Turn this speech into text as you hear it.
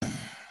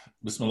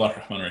بسم الله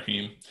الرحمن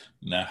الرحيم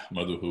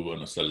نحمده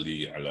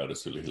ونصلي على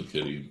رسوله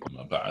الكريم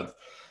أما بعد.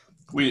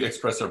 We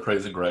express our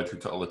praise and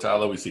gratitude to Allah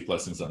Ta'ala. We seek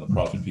blessings on the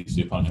Prophet, peace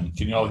be upon him.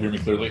 Can you all hear me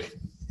clearly?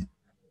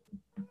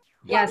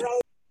 Yes.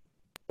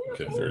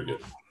 Okay, very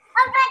good.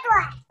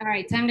 All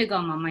right, time to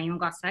go, Mama. You want to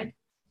go outside?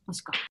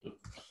 Let's go.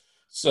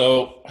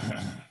 So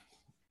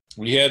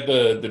we had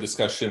the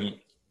discussion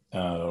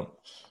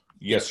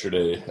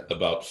yesterday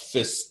about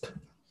fisq,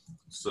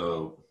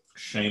 so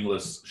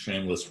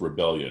shameless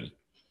rebellion.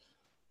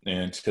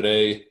 And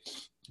today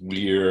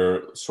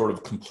we're sort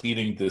of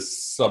completing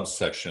this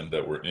subsection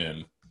that we're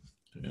in.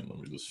 And let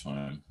me just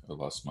find, I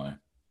lost my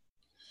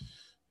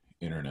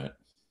internet.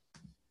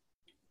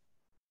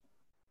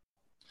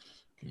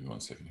 Give me 1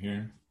 second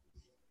here.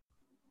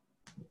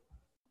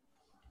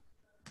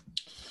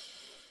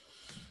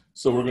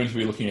 So we're going to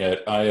be looking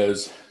at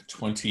ayahs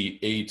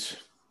 28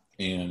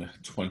 and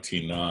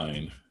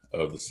 29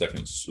 of the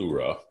second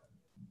surah.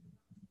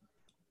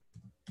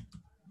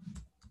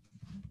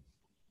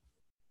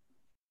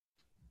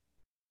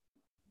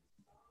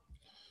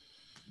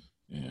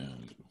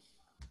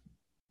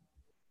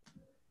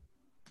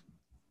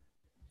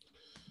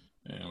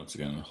 And once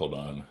again, hold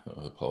on.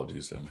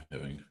 Apologies, I'm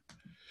having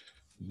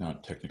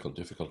not technical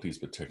difficulties,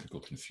 but technical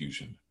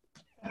confusion.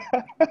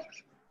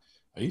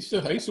 I used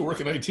to work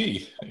in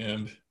IT,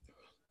 and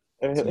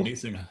it's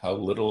amazing how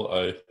little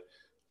I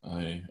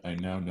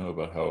now know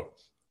about how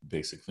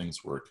basic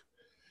things work.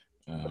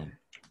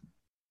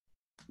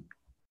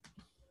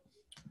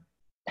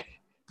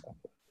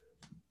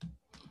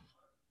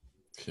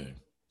 Okay.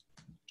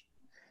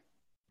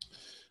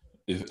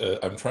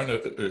 I'm trying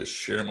to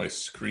share my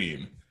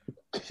screen.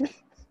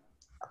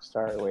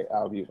 Sorry, wait,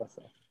 I'll mute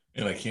myself.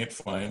 And I can't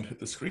find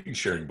the screen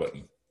sharing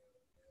button.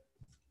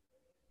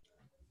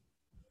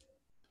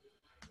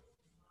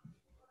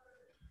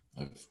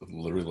 I've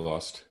literally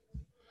lost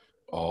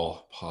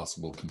all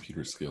possible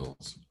computer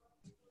skills.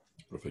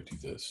 What if I do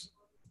this?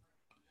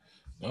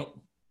 Nope.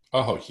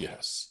 Oh,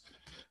 yes.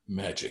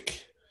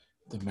 Magic.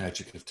 The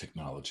magic of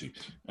technology.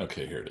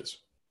 Okay, here it is.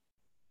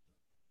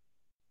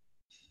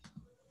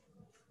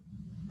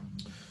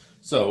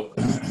 So,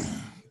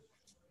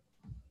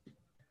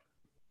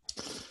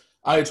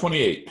 Ayah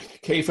 28,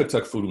 Kayfa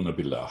takfuruna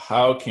billah.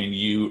 How can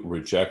you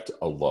reject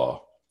Allah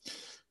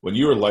when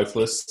you are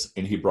lifeless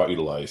and He brought you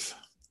to life,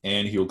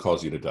 and He will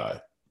cause you to die?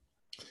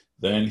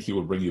 Then He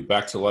will bring you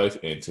back to life,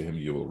 and to Him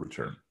you will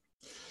return.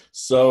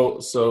 So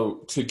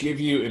to give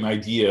you an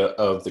idea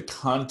of the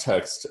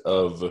context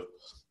of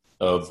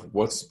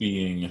what's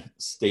being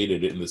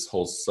stated in this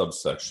whole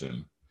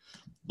subsection,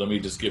 let me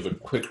just give a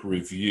quick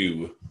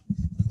review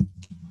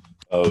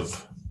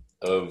of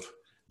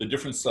the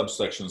different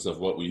subsections of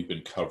what we've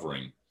been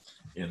covering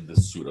in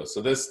this surah.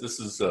 So this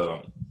is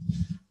a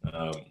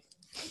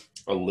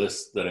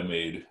list that I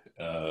made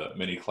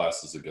many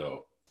classes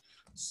ago.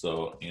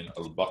 So in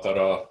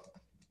Al-Baqarah,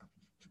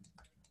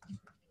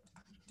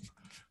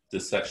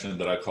 this section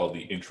that I call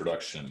the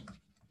introduction.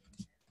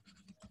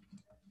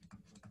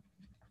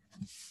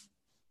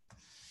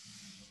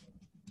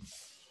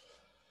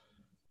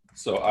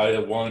 So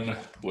ayah 1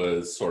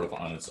 was sort of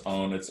on its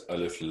own. It's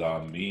Alif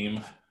Lam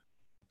Mim.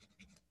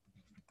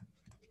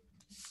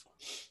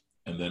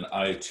 And then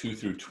ayah 2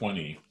 through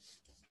 20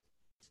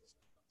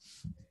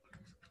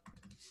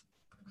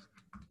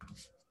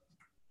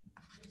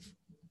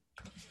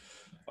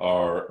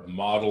 are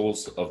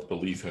models of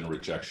belief and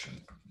rejection.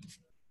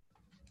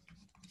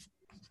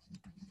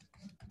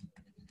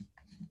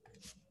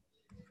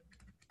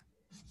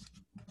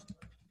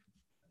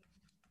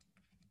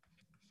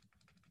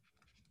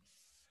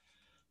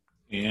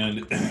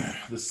 And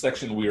the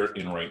section we are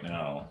in right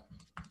now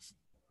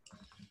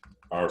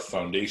are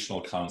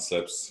foundational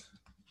concepts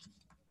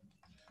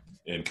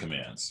and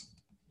commands.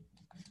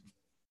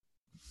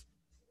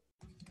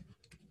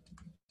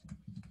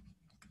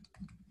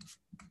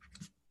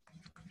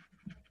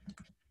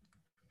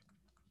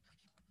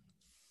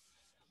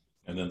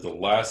 And then the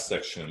last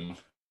section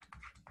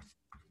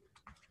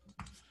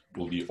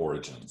will be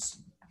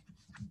origins.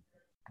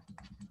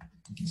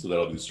 So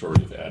that'll be the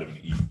story of Adam and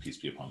Eve, peace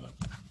be upon them.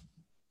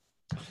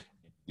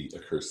 The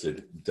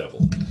accursed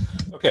devil.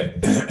 Okay,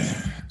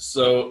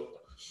 so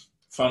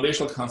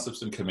foundational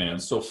concepts and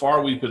commands. So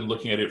far, we've been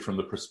looking at it from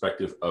the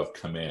perspective of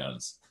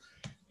commands.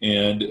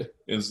 And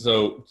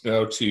so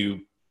now to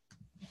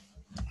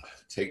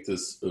take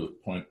this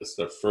point a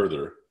step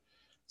further,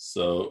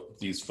 so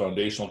these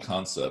foundational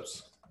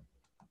concepts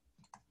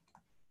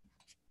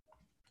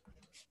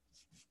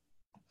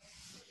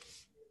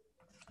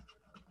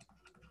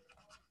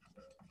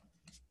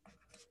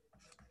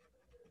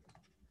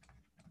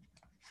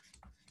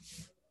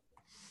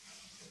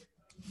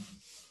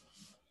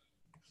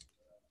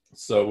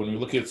So when we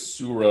look at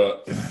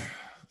Surah,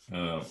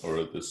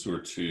 or the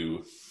Surah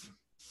 2,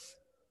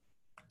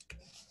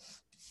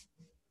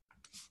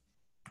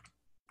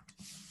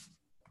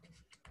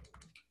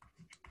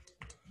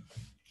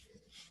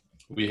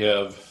 we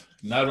have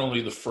not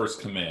only the first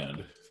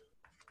command,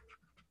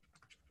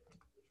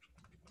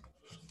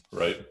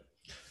 right,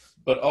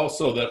 but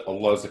also that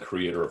Allah is the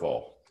creator of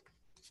all.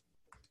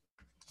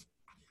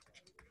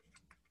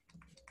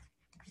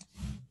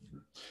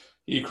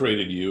 He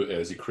created you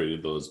as he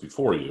created those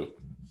before you.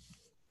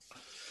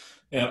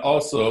 And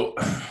also,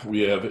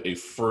 we have a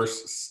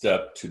first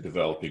step to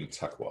developing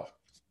taqwa.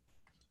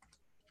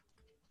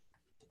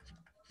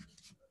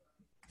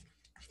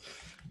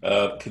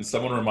 Can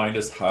someone remind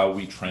us how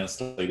we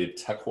translated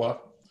taqwa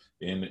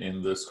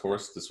in this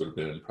course? This would have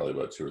been probably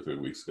about 2 or 3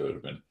 weeks ago. It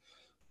would have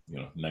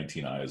been,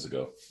 19 ayahs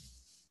ago.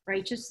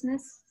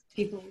 Righteousness,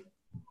 people.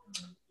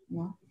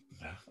 Well,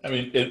 I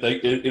mean,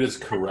 it is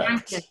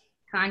correct.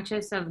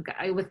 Conscious of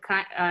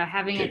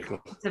having a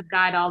conscience of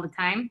God all the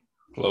time.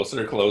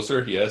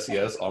 Closer.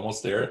 Yes,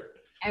 almost there.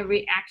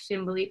 Every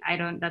action, belief.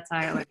 That's how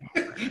I like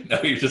it.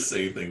 Now you're just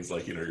saying things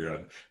like, you're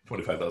on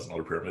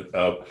 $25,000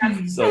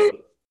 pyramid. So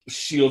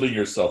shielding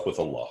yourself with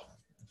Allah.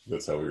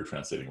 That's how we were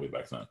translating way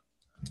back then.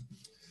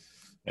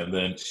 And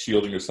then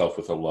shielding yourself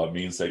with Allah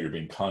means that you're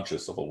being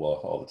conscious of Allah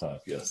all the time.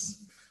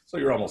 Yes. So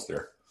you're almost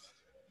there.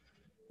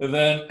 And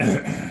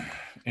then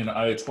in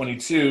ayah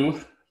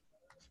 22,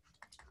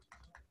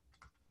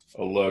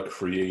 Allah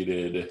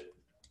created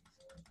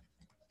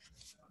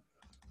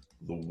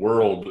the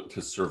world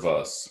to serve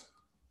us.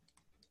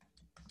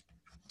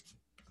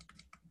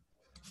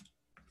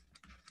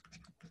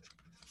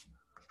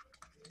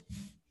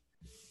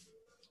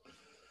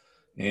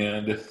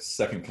 And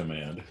second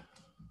command,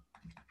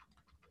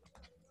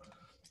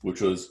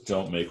 which was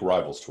don't make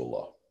rivals to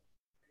Allah.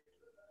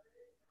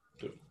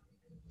 Good.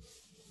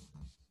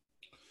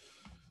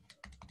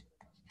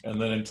 And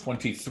then in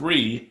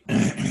 23,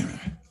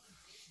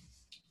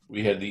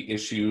 we had the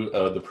issue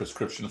of the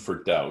prescription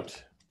for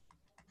doubt.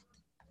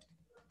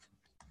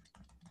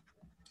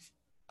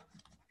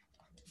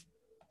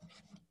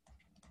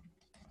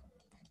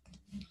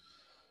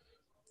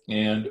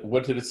 And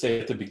what did it say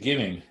at the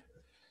beginning?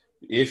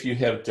 If you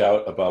have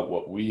doubt about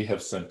what we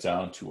have sent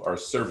down to our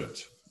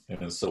servant.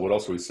 And so what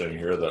else are we saying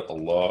here? That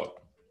Allah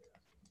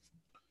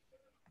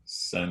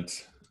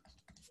sent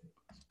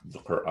the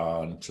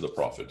Quran to the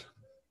Prophet.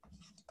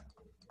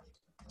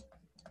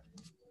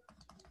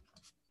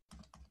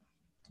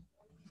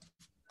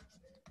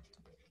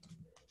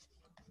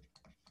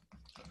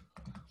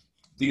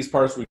 These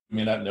parts we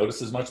may not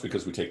notice as much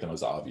because we take them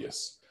as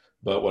obvious.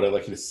 But what I'd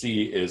like you to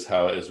see is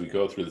how, as we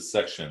go through the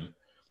section,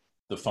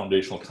 the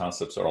foundational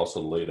concepts are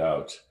also laid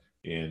out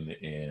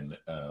in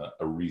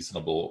a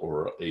reasonable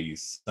or a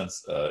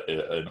sense,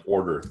 an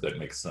order that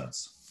makes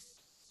sense.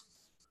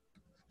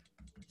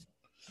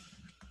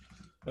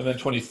 And then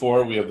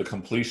 24, we have the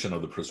completion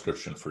of the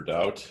prescription for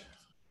doubt.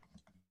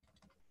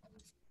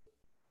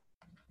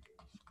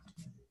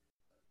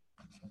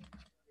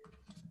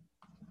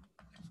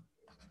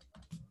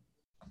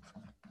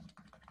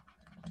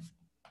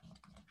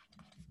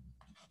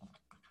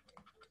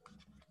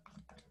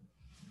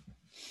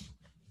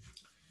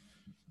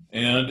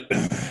 And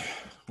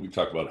we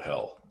talk about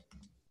hell.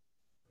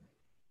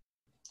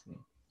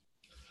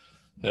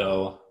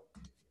 Hell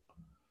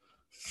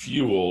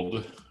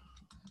fueled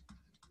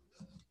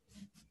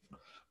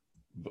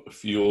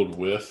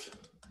with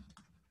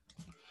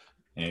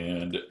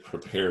and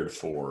prepared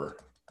for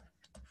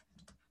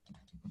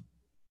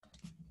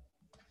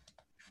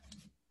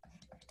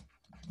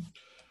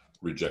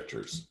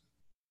rejectors.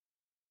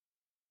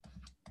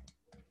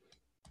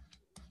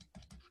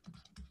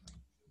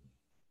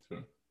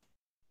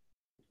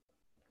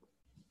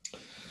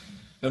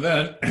 And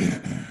then,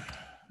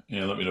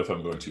 and let me know if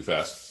I'm going too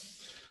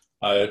fast.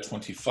 Ayah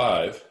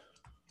 25.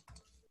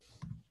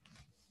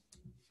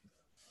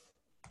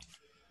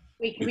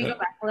 Wait, can we go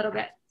back a little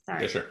bit?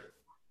 Sorry. Yeah, sure.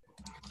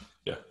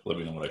 Yeah, let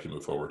me know when I can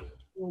move forward.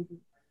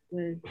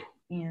 With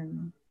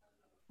and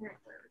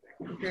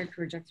prepared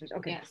for rejectors.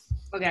 Okay. Yes.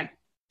 Okay.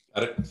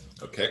 Got it?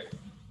 Okay.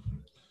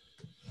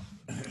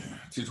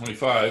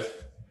 225,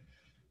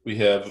 we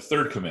have the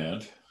third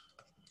command.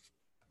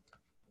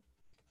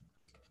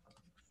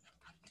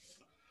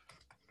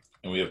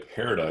 And we have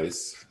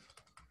paradise.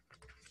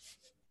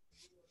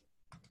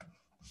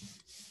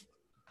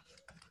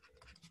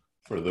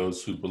 For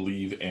those who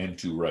believe and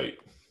do right.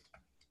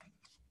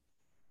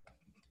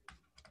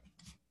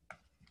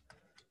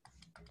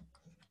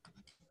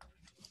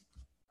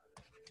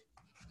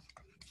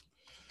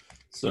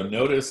 So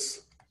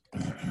notice,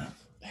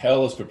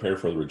 hell is prepared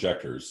for the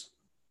rejectors.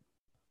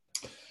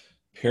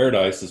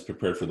 Paradise is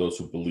prepared for those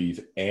who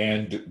believe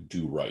and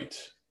do right.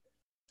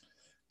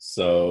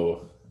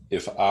 So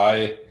if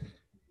I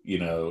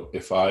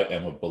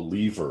am a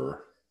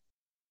believer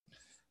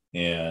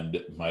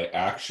and my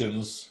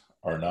actions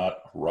are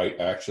not right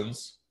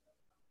actions,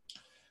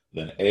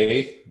 then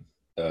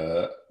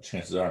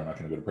chances are I'm not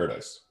going to go to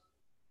paradise,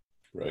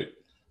 right?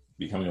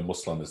 Becoming a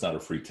Muslim is not a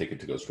free ticket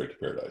to go straight to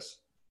paradise.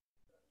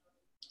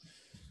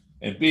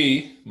 And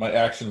B, my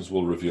actions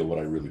will reveal what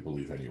I really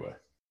believe anyway.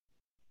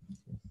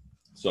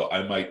 So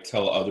I might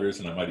tell others,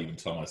 and I might even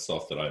tell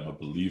myself that I'm a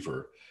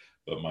believer,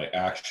 but my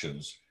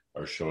actions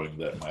are showing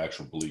that my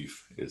actual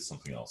belief is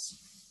something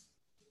else.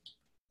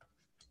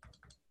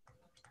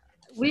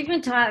 We've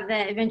been taught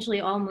that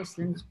eventually all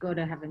Muslims go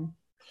to heaven,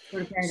 go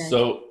to paradise.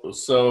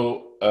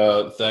 So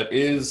that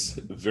is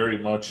very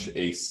much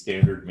a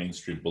standard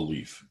mainstream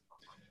belief.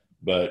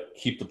 But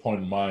keep the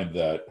point in mind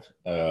that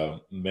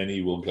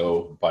many will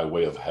go by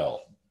way of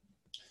hell.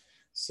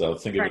 So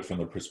think of it from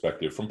the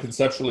perspective, from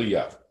conceptually,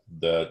 yeah,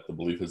 that the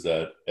belief is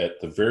that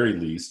at the very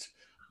least,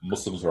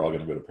 Muslims are all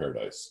going to go to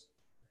paradise.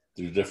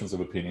 There's a difference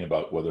of opinion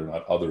about whether or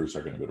not others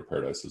are going to go to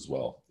paradise as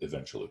well,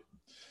 eventually.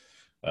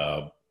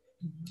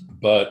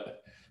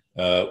 But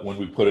when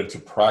we put it to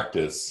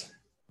practice,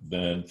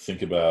 then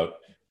think about,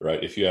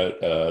 right, if you had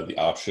the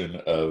option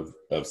of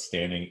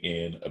standing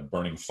in a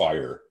burning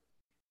fire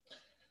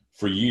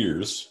for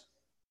years,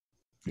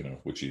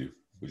 would you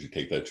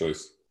take that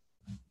choice?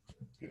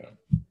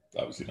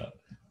 Obviously not.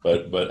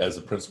 But as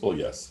a principle,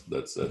 yes,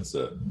 that's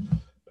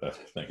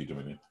thank you,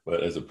 Dominion.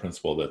 But as a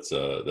principle, that's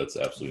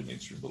absolutely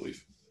mainstream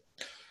belief.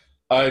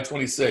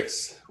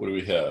 I-26. What do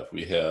we have?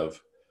 We have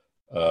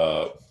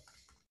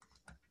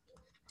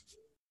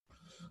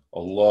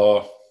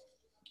Allah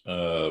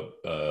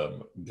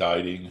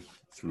guiding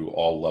through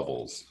all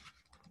levels.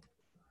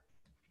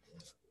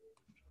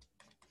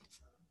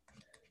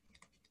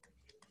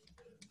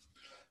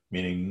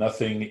 Meaning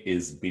nothing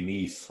is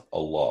beneath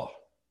Allah,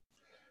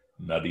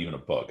 not even a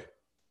bug.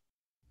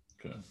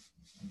 Okay.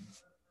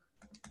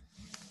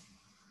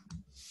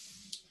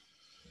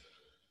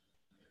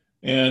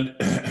 And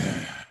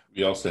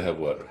we also have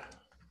what?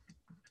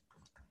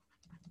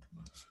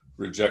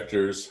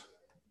 Rejectors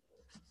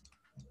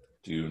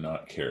do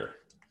not care.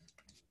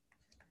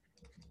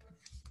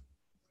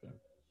 Okay.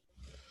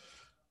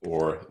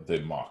 Or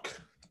they mock.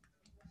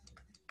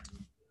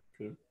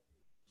 Okay.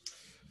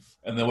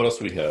 And then what else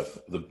do we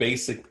have? The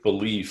basic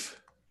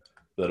belief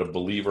that a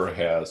believer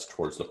has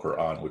towards the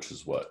Quran, which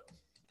is what?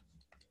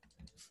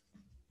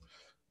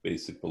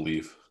 Basic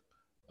belief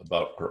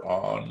about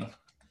Quran.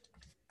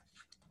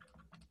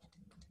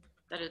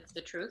 That it's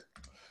the truth?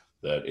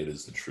 That it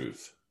is the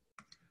truth.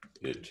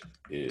 It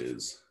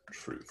is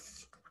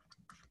truth.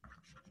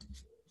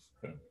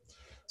 Okay.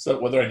 So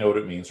whether I know what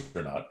it means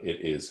or not,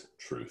 it is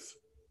truth.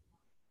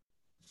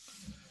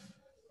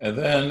 And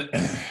then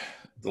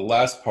the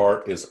last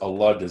part is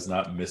Allah does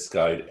not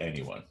misguide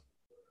anyone.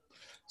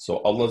 So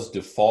Allah's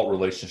default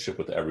relationship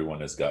with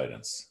everyone is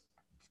guidance.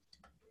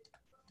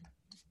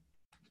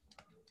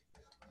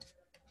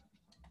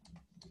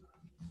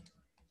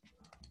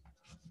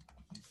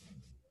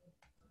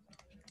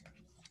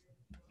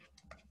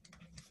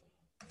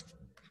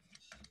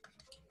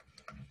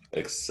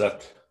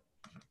 Except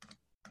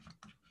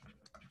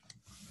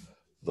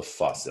the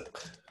fasiq.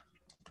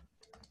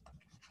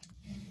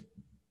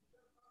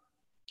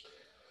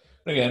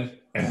 Again,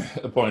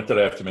 a point that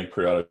I have to make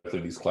periodically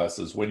in these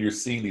classes, when you're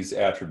seeing these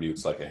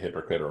attributes like a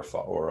hypocrite or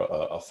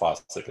a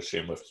fasiq, a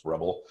shameless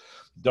rebel,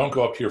 don't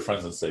go up to your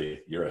friends and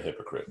say, you're a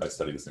hypocrite. I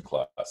study this in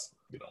class.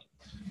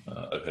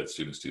 I've had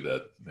students do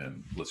that,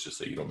 and let's just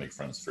say you don't make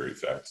friends very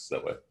fast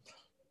that way.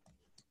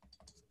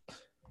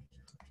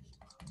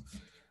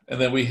 And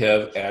then we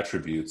have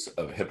attributes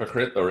of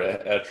hypocrite or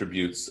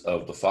attributes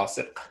of the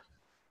fasiq.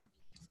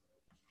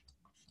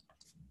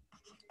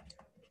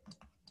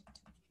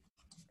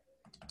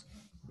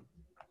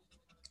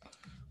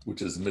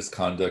 Which is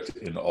misconduct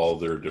in all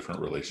their different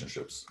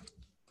relationships.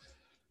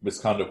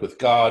 Misconduct with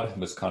God,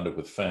 misconduct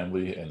with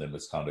family, and then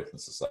misconduct in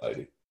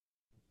society.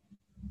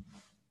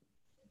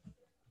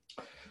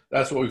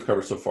 That's what we've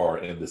covered so far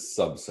in this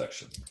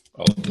subsection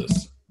of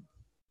this.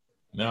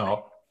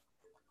 Now,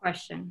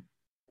 Question.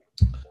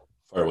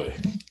 Fire away.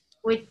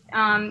 With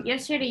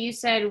yesterday you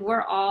said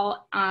we're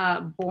all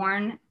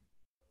born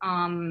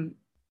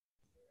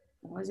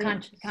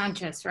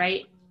conscious,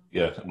 right?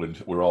 Yeah,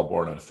 we're all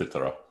born in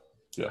fitra.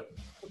 Yeah.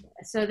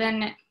 So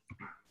then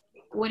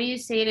what do you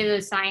say to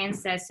the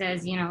science that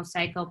says,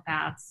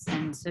 psychopaths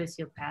and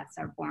sociopaths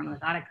are born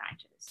without a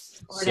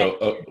conscience?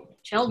 Or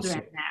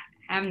children that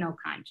have no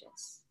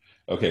conscience?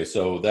 Okay,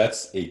 so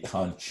that's a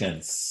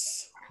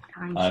conscience.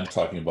 I'm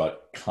talking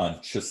about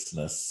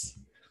consciousness.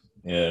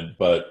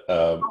 But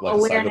like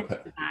awareness of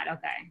that.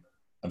 Okay.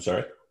 I'm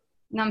sorry?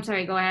 No, I'm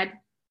sorry. Go ahead.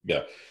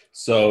 Yeah.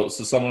 So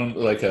someone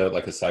like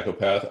a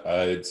psychopath,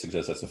 I'd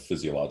suggest that's a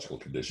physiological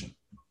condition.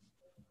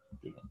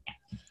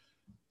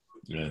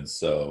 And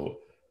so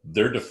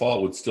their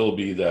default would still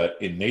be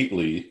that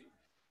innately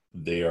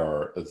they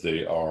are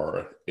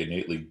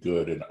innately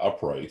good and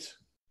upright,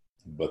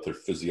 but their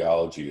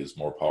physiology is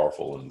more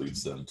powerful and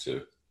leads them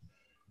to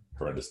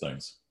horrendous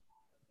things.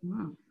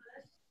 Mm.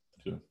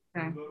 Okay.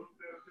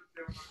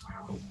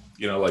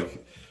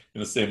 Like in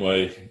the same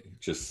way,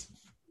 just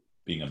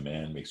being a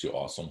man makes you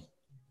awesome.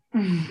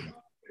 Really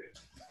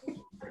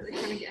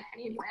trying to get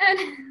any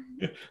man.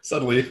 Yeah,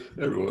 suddenly,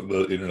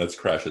 the internet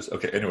crashes.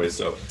 Okay, anyway,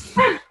 so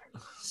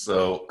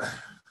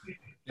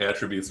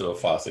attributes of a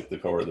fasiq, the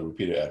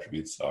repeated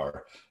attributes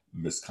are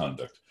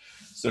misconduct.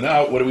 So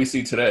now, what do we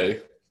see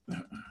today?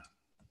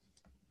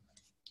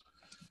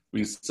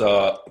 We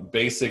saw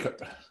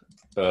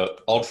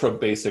ultra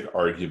basic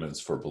arguments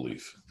for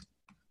belief.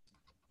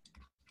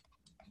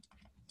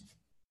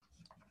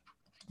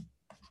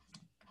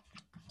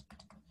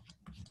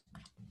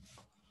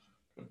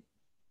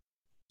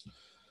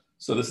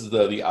 So this is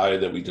the ayah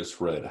that we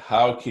just read.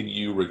 How can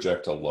you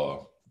reject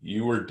Allah?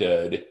 You were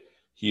dead,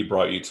 he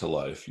brought you to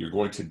life. You're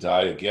going to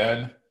die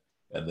again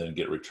and then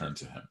get returned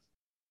to him.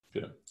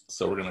 Okay.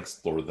 So we're going to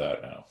explore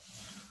that now.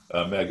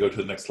 May I go to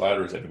the next slide,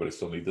 or does anybody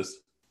still need this?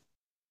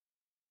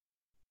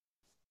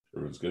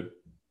 Everyone's good?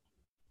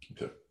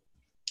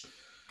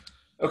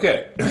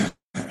 Okay.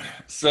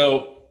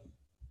 So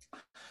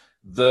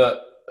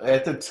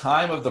at the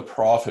time of the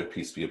prophet,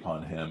 peace be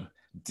upon him,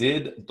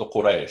 did the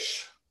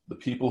Quraysh, the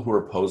people who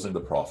were opposing the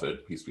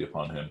prophet, peace be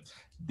upon him,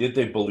 did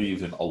they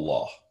believe in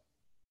Allah?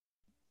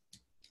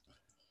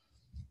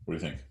 What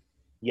do you think?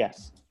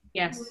 Yes.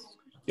 Yes.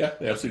 Yeah,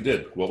 they absolutely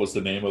did. What was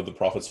the name of the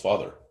prophet's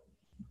father?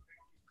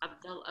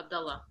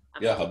 Abdullah.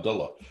 Yeah,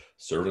 Abdullah,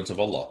 servant of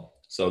Allah.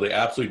 So they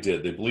absolutely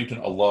did. They believed in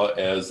Allah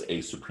as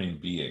a supreme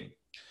being.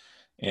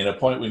 And a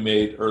point we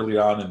made early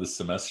on in the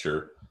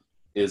semester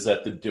is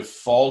that the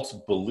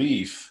default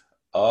belief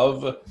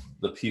of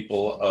the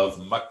people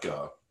of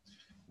Mecca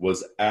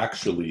was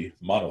actually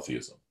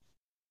monotheism.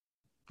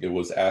 It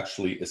was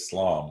actually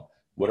Islam,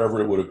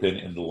 whatever it would have been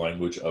in the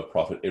language of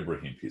Prophet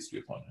Ibrahim, peace be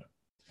upon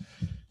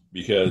him.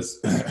 Because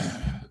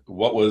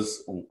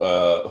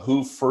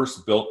who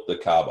first built the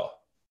Kaaba?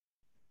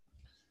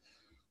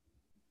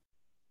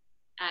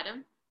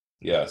 Adam.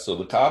 Yeah, so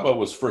the Kaaba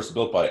was first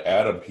built by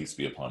Adam, peace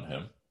be upon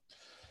him.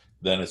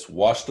 Then it's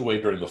washed away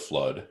during the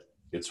flood.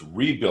 It's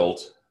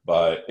rebuilt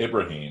by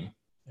Ibrahim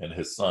and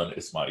his son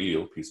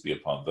Ismail, peace be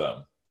upon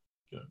them.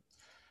 Okay.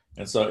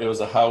 And so it was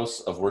a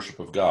house of worship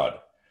of God.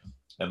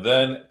 And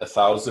then a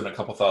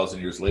couple thousand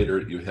years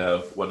later, you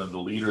have one of the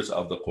leaders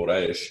of the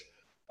Quraysh,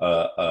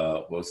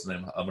 what's his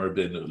name? Amr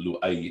bin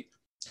Lu'ay.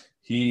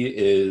 He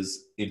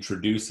is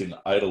introducing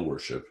idol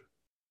worship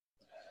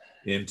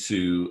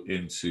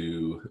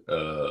into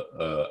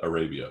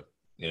Arabia.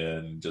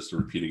 And just to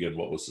repeat again,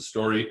 what was the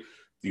story?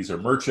 These are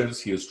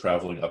merchants. He is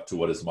traveling up to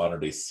what is modern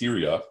day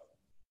Syria,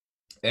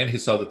 and he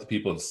saw that the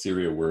people in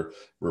Syria were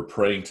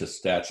praying to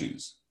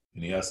statues.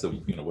 And he asked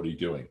them, what are you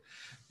doing?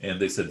 And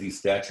they said, these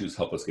statues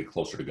help us get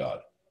closer to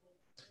God.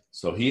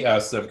 So he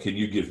asked them, can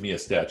you give me a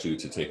statue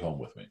to take home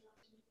with me?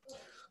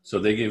 So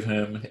they gave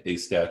him a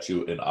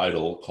statue, an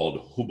idol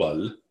called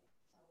Hubal.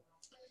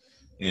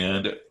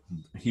 And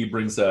he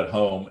brings that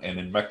home. And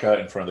in Mecca,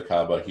 in front of the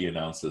Kaaba, he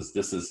announces,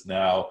 this is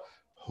now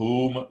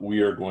whom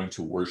we are going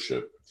to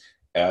worship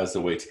as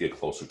a way to get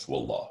closer to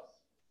Allah.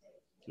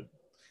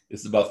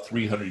 It's about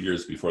 300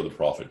 years before the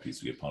Prophet,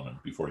 peace be upon him,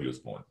 before he was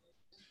born.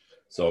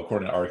 So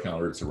according to our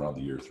calendar, it's around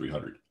the year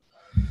 300.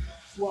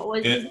 What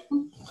was his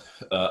name?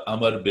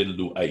 Amr bin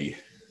Lu'ay.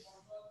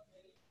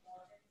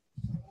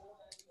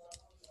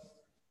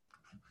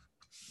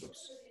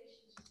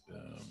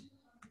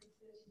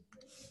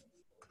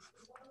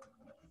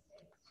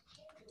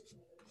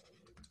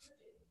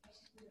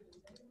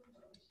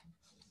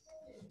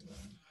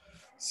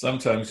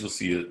 Sometimes you'll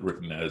see it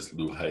written as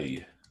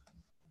Luhay.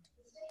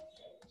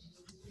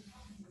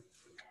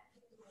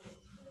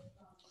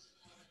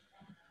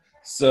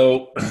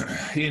 So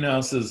he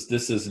announces,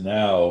 this is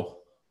now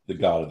the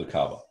God of the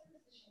Kaaba.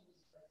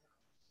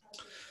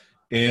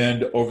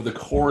 And over the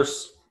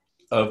course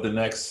of the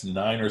next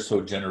 9 or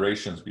so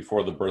generations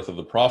before the birth of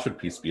the Prophet,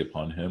 peace be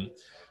upon him,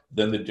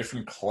 then the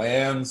different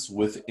clans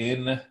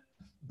within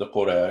the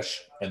Quraysh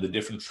and the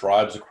different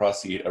tribes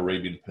across the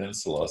Arabian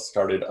Peninsula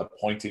started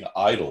appointing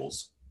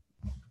idols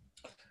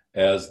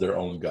as their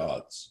own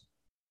gods.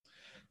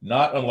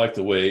 Not unlike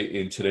the way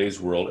in today's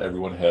world,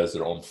 everyone has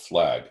their own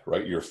flag,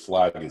 right? Your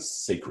flag is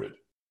sacred.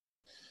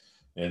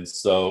 And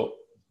so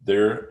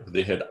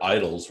they had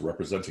idols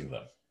representing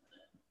them.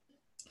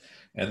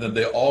 And then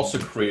they also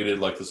created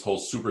like this whole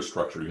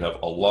superstructure. You have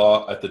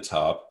Allah at the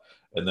top,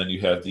 and then you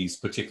have these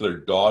particular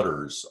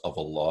daughters of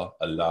Allah,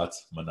 Alat,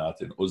 Manat,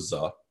 and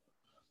Uzza.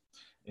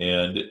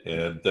 And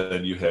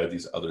then you have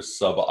these other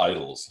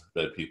sub-idols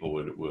that people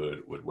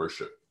would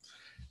worship.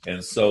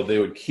 And so they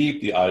would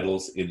keep the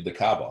idols in the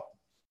Kaaba.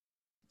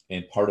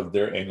 And part of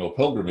their annual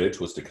pilgrimage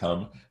was to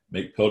come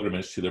make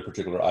pilgrimage to their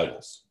particular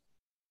idols.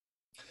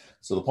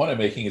 So the point I'm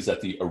making is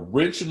that the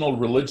original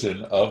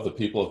religion of the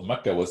people of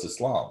Mecca was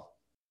Islam.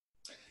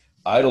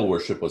 Idol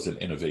worship was an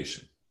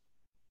innovation.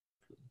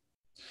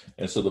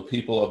 And so the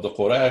people of the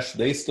Quraysh,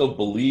 they still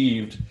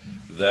believed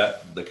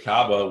that the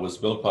Kaaba was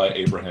built by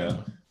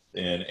Abraham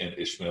and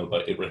Ishmael, by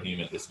Ibrahim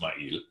and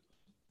Ismail.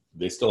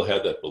 They still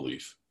had that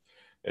belief.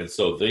 And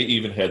so they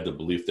even had the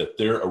belief that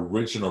their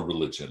original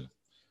religion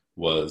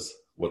was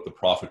what the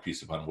Prophet,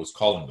 peace upon him, was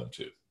calling them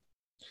to.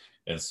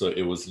 And so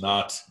it was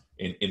not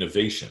an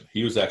innovation.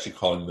 He was actually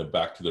calling them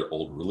back to their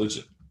old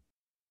religion.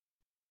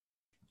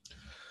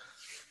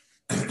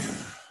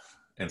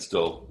 And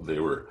still they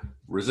were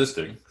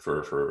resisting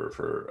for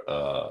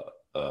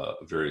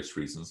various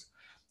reasons.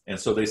 And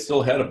so they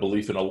still had a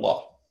belief in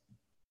Allah.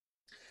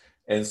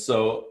 And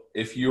so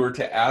if you were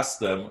to ask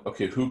them,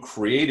 okay, who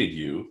created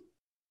you?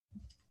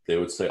 They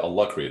would say,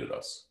 Allah created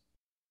us.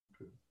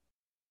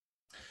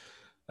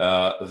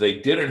 They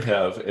didn't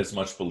have as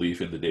much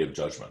belief in the Day of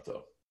Judgment,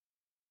 though.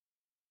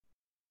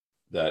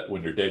 That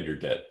when you're dead, you're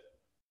dead.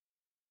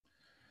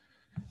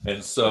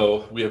 And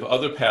so we have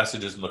other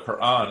passages in the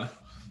Quran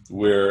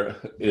where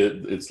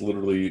it's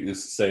literally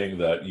saying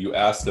that you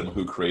ask them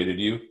who created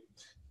you,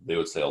 they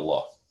would say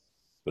Allah,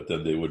 but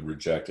then they would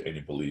reject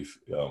any belief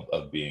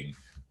of being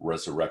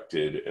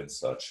resurrected and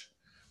such,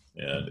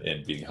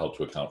 and being held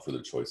to account for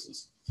their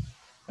choices.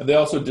 And they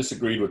also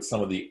disagreed with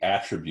some of the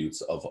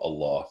attributes of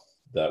Allah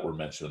that were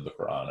mentioned in the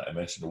Quran. I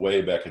mentioned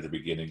way back at the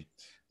beginning,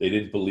 they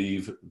didn't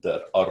believe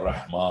that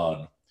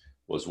Ar-Rahman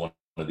was one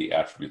of the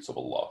attributes of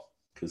Allah.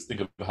 Because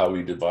think of how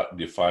we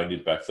defined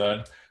it back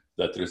then,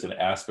 that there's an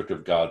aspect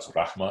of God's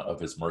rahmah, of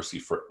his mercy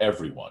for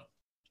everyone.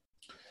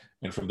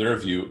 And from their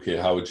view, okay,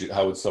 how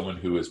would someone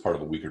who is part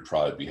of a weaker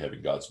tribe be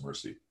having God's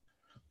mercy?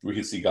 We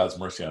can see God's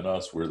mercy on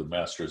us. We're the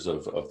masters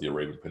of the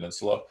Arabian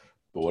Peninsula.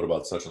 But what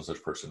about such and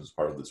such person who's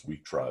part of this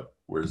weak tribe?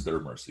 Where's their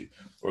mercy?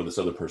 Or this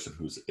other person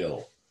who's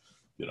ill?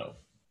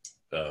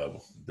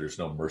 There's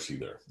no mercy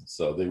there.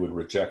 So they would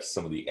reject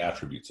some of the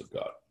attributes of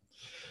God.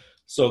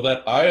 So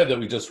that ayah that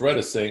we just read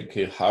is saying,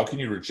 okay, how can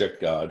you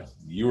reject God?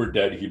 You were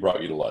dead, he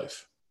brought you to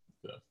life.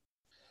 Okay.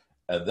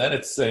 And then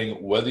it's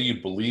saying whether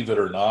you believe it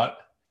or not,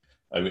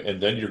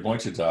 and then you're going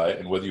to die,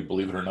 and whether you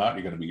believe it or not,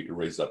 you're going to be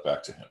raised up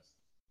back to him.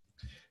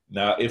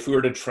 Now, if we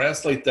were to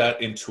translate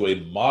that into a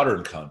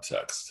modern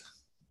context,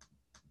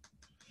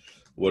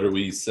 what are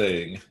we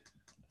saying?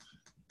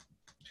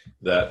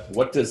 That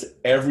what does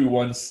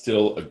everyone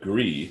still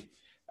agree?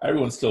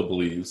 Everyone still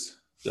believes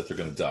that they're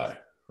going to die,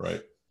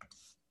 right?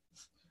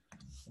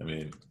 I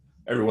mean,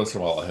 every once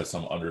in a while I have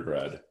some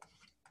undergrad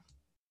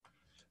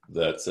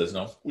that says,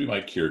 no, we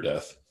might cure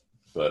death,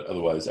 but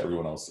otherwise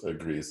everyone else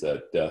agrees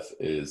that death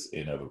is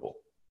inevitable.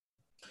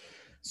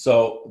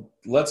 So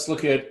let's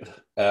look at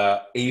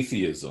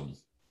atheism,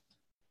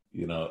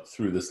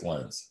 through this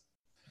lens.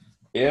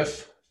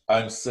 If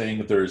I'm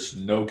saying there's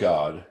no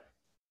God,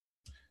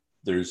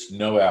 there's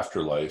no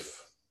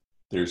afterlife,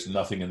 there's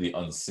nothing in the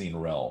unseen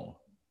realm,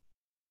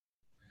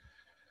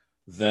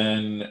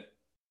 then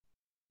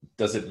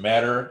does it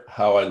matter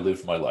how I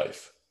live my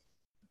life?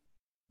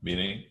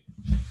 Meaning,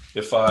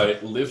 if I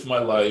live my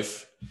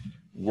life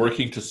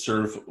working to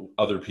serve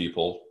other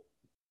people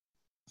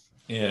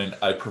and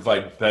I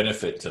provide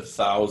benefit to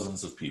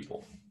thousands of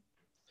people,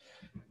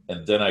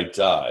 and then I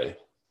die,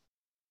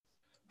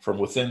 from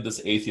within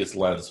this atheist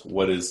lens,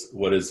 what is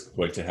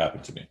going to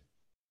happen to me?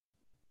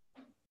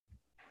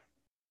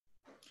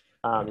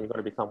 You're going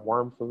to become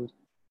worm food.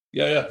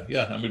 Yeah. I'm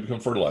going to become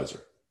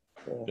fertilizer.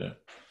 Yeah.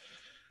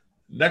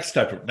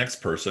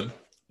 Next person.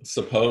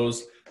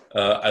 Suppose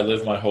I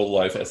live my whole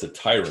life as a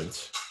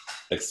tyrant,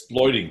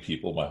 exploiting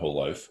people my whole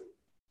life,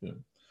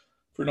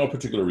 for no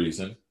particular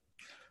reason,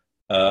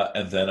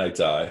 and then I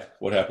die.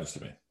 What happens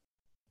to me?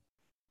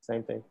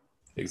 Same thing.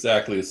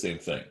 Exactly the same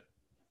thing.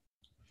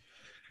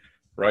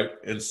 Right?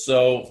 And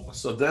so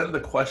then the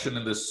question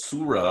in this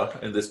surah,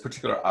 in this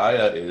particular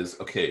ayah is,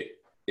 okay,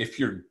 if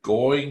you're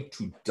going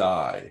to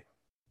die,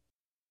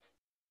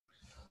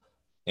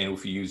 and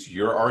if you use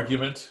your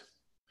argument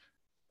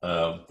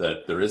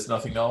that there is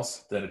nothing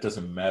else, then it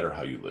doesn't matter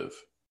how you live.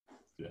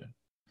 Okay?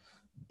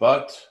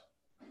 But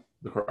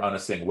the Quran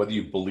is saying whether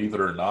you believe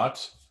it or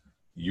not,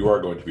 you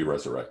are going to be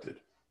resurrected,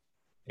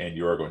 and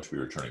you are going to be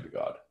returning to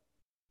God.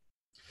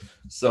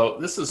 So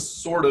this is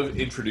sort of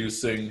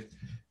introducing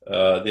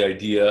the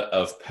idea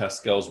of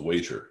Pascal's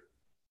wager.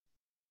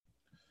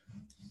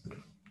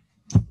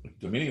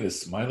 Dominion is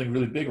smiling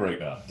really big right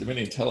now.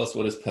 Dominion, tell us,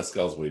 what is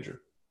Pascal's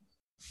wager?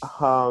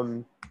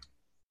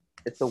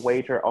 It's a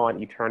wager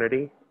on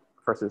eternity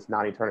versus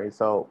non-eternity.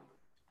 So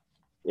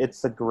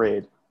it's a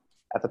grid.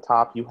 At the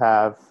top, you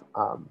have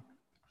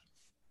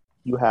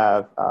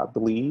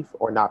believe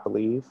or not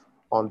believe.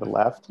 On the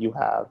left, you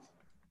have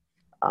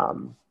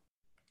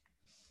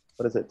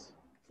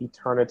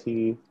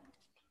eternity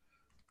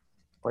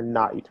or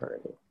not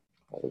eternity.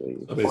 I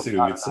believe. So basically,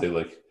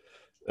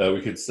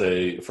 we could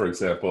say, for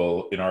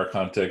example, in our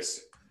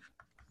context,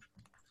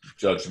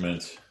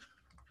 judgment.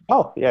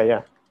 Oh,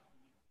 yeah.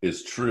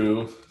 Is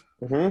true.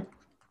 Mm-hmm.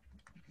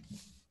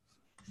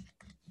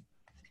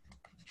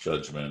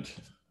 Judgment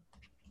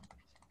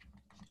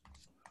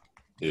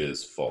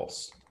is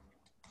false.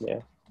 Yeah.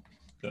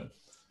 Okay.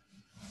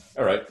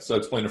 All right. So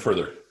explain it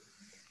further.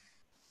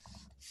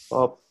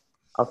 Well,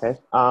 okay.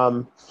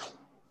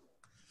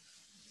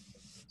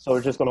 So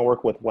we're just going to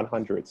work with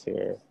 100s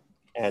here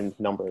and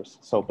numbers.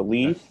 So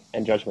belief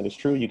and judgment is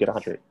true, you get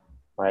 100,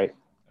 right?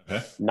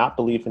 Okay. Not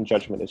belief and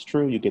judgment is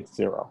true, you get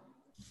 0.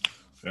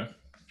 Okay.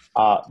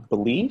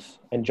 Belief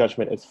and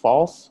judgment is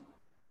false,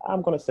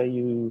 I'm going to say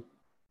you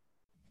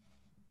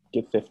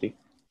get 50.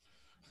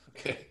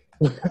 Okay.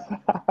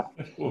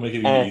 We'll make it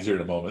even easier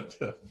in a moment.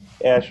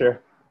 Yeah,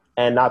 sure.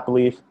 And not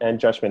belief and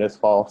judgment is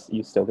false,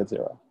 you still get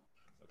 0.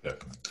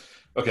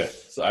 Okay,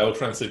 so I will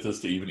translate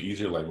this to even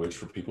easier language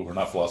for people who are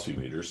not philosophy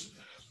majors.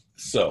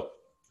 So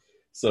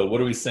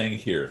what are we saying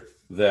here?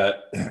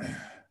 That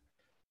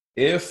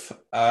if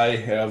I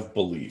have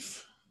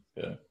belief,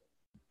 okay,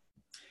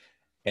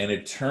 and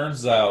it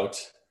turns out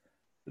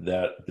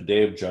that the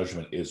day of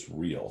judgment is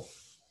real,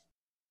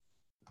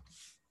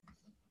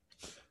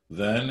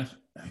 then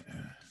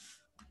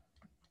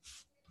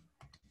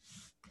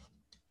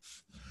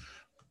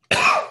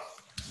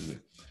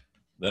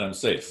then I'm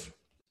safe.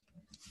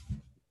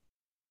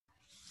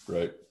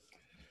 Right?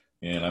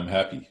 And I'm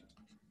happy.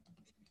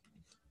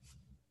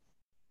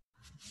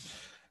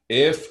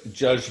 If the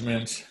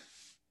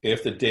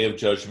day of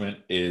judgment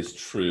is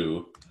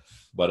true,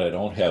 but I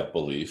don't have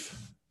belief,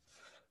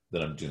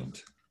 then I'm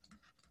doomed.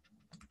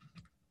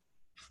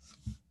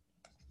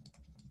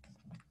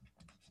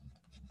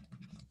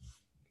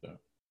 Okay.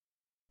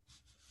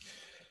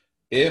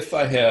 If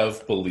I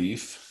have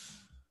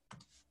belief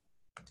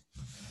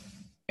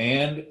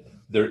and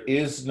there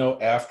is no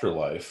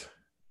afterlife,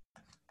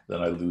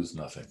 then I lose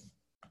nothing.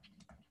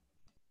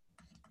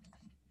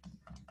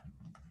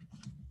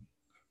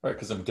 Right,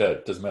 because I'm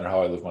dead. Doesn't matter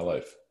how I live my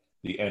life.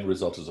 The end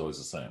result is always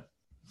the same.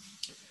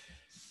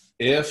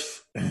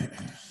 If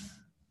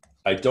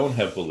I don't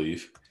have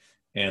belief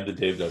and the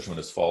day of judgment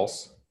is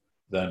false,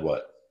 then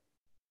what?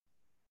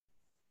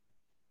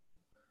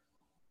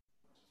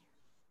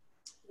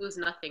 Lose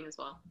nothing as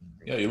well.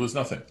 Yeah, you lose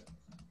nothing.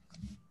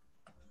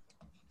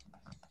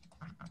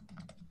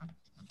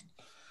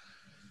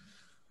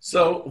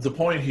 So the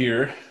point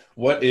here,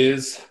 what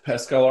is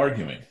Pascal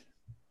arguing?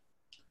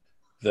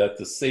 That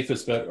the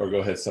safest bet, or go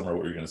ahead, Summer,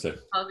 what were you going to say?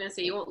 I was going to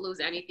say you won't lose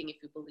anything if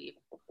you believe.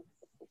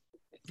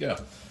 Yeah.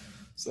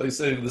 So he's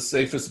saying the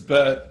safest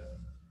bet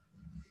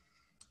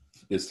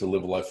is to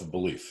live a life of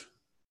belief.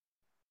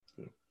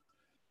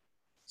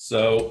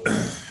 So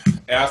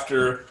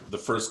after the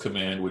first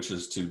command, which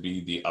is to be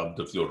the Abd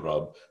of your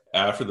Rabb,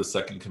 after the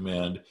second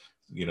command,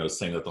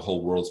 saying that the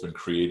whole world's been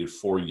created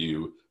for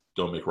you,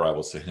 don't make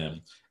rivals to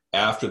him.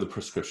 After the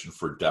prescription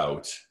for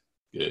doubt,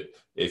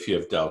 if you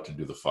have doubt, to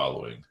do the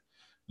following.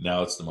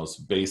 Now it's the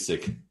most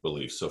basic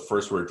belief. So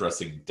first we're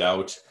addressing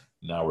doubt.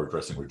 Now we're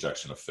addressing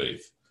rejection of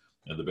faith.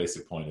 And the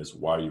basic point is,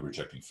 why are you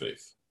rejecting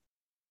faith?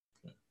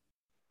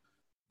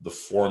 The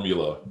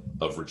formula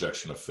of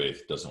rejection of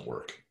faith doesn't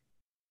work.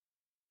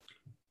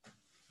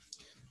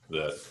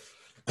 That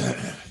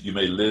you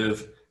may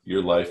live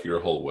your life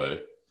your whole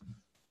way,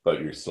 but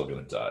you're still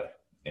going to die.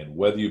 And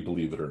whether you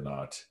believe it or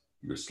not,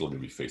 you're still going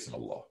to be facing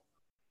Allah.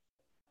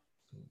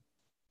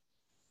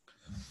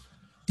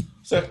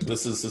 So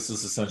this is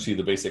essentially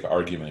the basic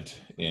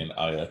argument in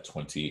Ayah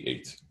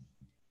 28.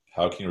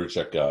 How can you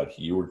reject God?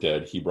 You were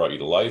dead. He brought you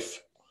to life,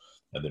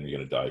 and then you're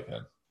going to die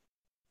again.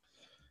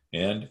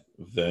 And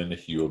then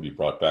you will be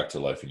brought back to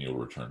life, and you will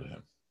return to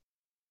him.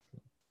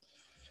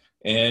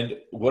 And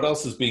what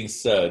else is being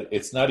said?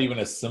 It's not even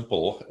as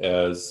simple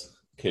as,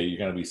 okay, you're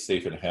going to be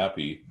safe and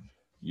happy.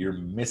 You're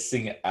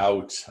missing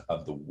out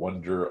on the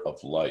wonder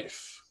of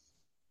life.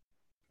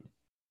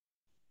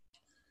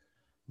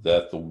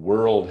 That the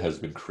world has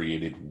been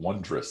created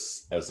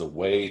wondrous as a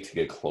way to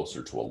get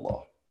closer to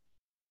Allah.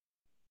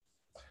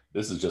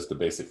 This is just the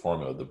basic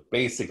formula, the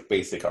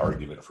basic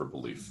argument for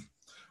belief,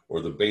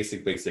 or the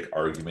basic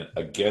argument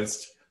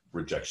against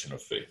rejection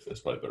of faith.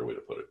 That's probably a better way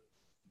to put it.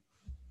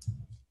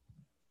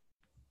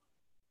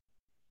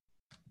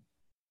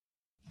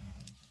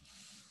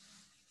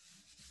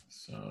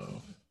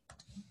 So,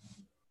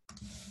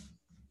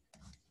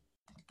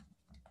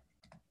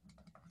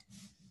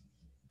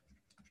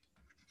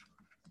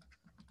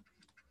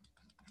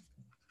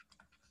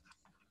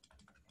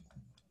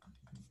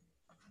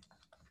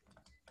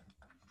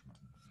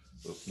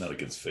 not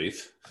against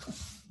faith,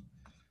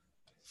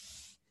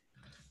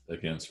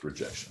 against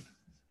rejection.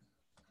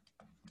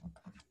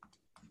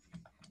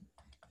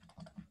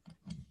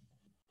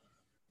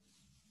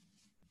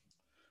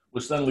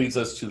 Which then leads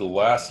us to the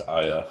last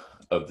ayah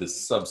of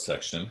this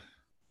subsection.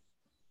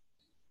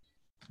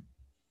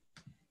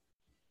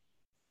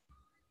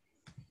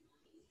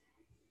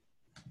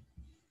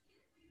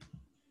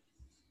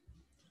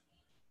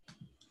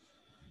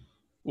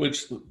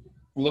 Which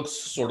looks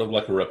sort of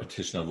like a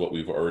repetition of what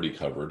we've already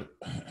covered.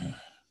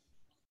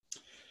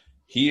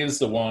 He is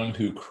the one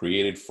who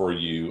created for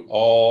you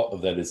all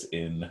that is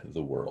in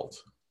the world.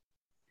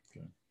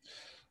 Okay.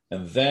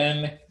 And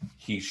then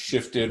he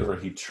shifted, or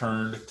he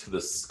turned to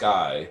the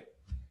sky,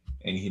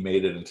 and he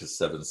made it into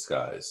 7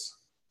 skies.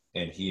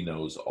 And he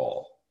knows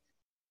all.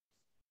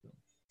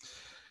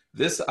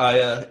 This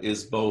ayah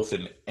is both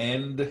an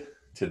end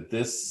to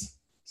this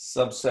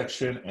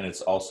subsection, and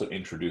it's also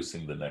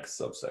introducing the next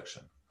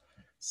subsection.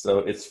 So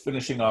it's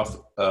finishing off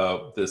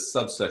this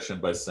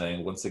subsection by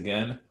saying, once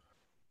again,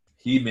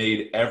 he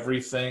made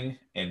everything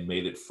and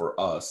made it for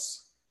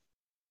us.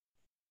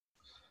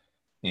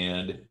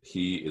 And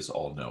he is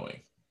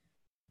all-knowing.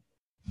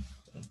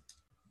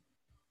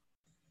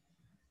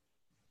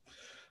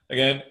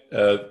 Again,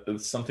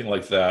 something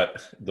like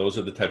that, those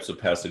are the types of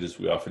passages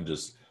we often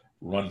just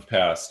run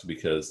past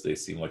because they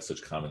seem like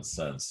such common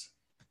sense.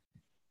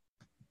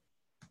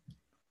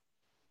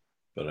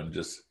 But I'm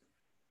just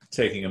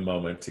taking a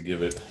moment to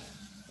give it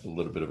a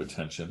little bit of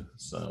attention.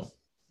 So,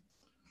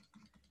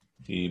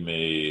 he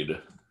made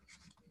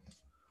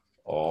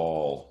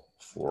all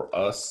for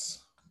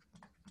us.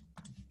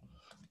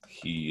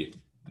 He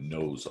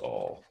knows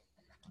all.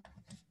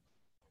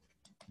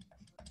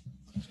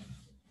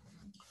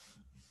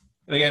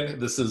 And again,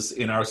 this is,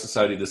 in our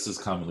society, this is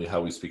commonly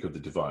how we speak of the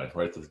divine,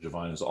 right? That the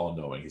divine is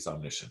all-knowing. He's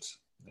omniscient.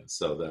 And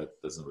so that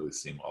doesn't really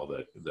seem all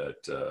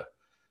that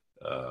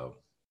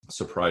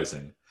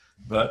surprising.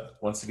 But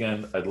once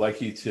again, I'd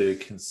like you to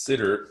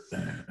consider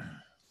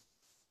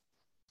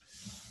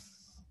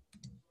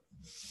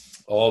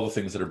all the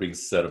things that are being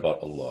said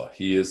about Allah.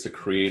 He is the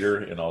creator,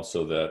 and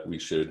also that we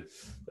should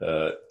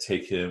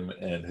take him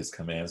and his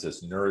commands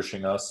as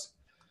nourishing us.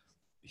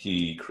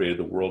 He created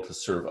the world to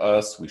serve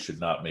us. We should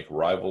not make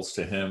rivals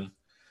to him.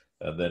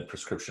 And then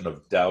prescription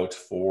of doubt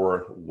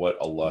for what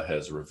Allah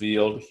has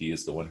revealed. He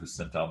is the one who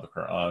sent down the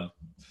Quran.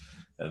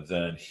 And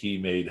then he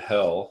made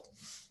hell.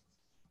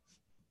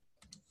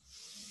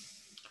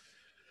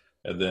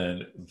 And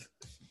then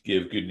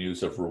give good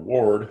news of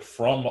reward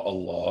from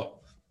Allah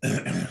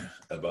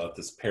about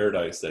this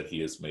paradise that he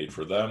has made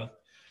for them.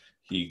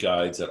 He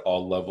guides at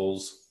all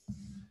levels.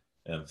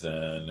 And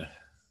then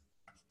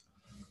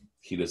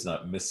he does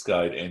not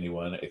misguide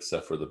anyone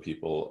except for the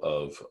people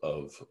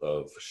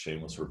of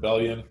shameless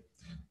rebellion.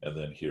 And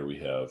then here we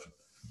have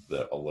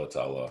that Allah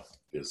Ta'ala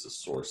is the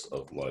source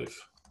of life.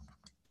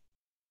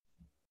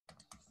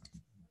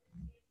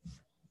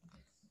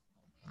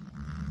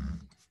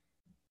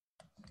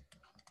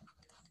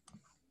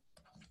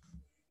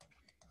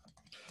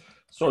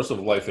 Source of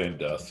life and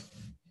death.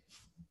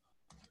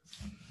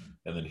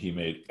 And then he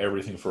made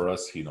everything for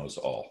us. He knows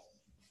all.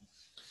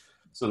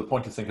 So the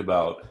point to think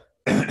about,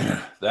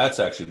 that's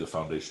actually the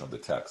foundation of the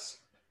text.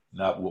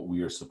 Not what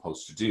we are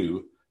supposed to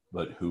do,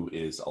 but who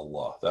is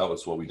Allah. That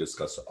was what we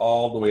discussed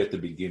all the way at the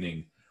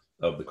beginning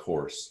of the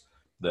course.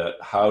 That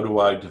how do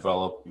I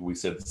develop, we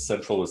said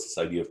central is this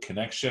idea of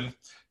connection.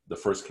 The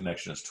first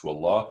connection is to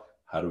Allah.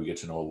 How do we get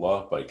to know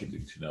Allah? By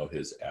getting to know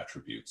his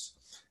attributes.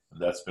 And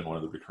that's been one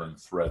of the recurring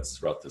threads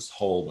throughout this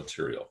whole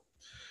material.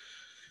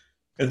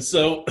 And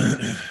so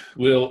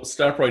we'll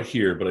stop right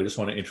here, but I just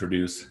want to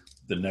introduce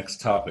the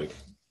next topic,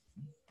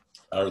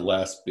 our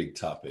last big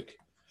topic,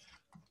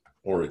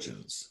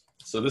 origins.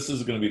 So this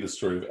is going to be the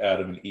story of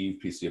Adam and Eve,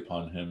 peace be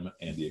upon him,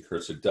 and the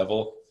accursed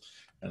devil.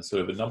 And so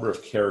we have a number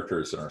of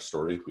characters in our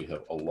story. We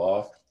have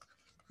Allah,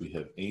 we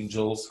have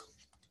angels,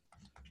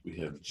 we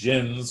have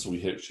jinns,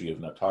 we actually have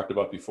not talked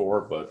about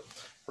before, but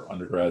for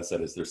undergrads,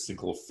 that is their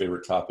single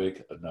favorite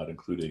topic, not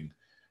including,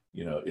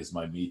 is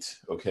my meat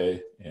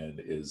okay? And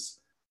is,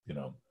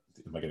 am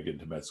I going to get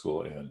into med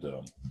school? And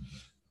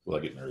will I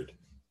get married?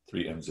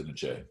 3 M's and a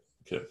J.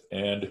 Okay.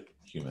 And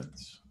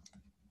humans.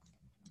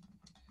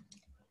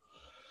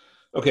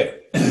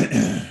 Okay.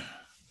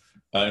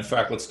 In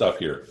fact, let's stop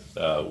here.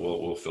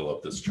 We'll fill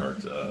up this chart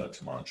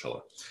tomorrow,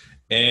 inshallah.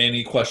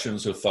 Any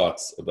questions or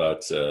thoughts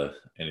about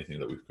anything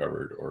that we've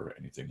covered or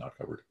anything not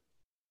covered?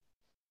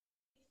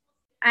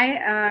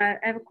 I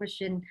have a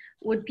question.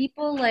 Would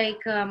people like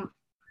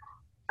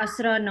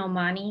Asra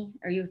Nomani,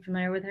 are you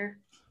familiar with her?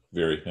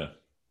 Very, yeah.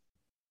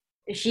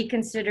 Is she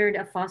considered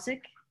a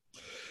Fasiq?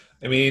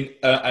 I mean,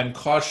 I'm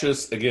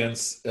cautious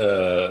against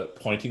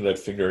pointing that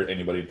finger at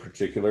anybody in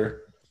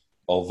particular.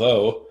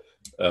 Although,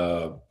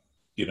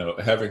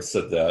 having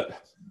said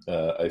that,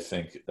 I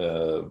think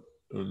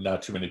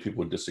not too many people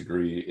would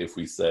disagree if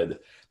we said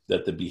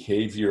that the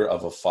behavior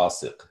of a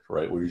fasiq,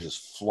 right, where you're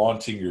just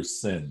flaunting your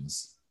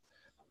sins,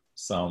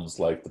 sounds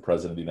like the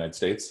President of the United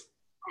States.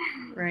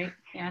 Right,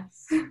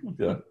 yes.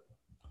 Yeah.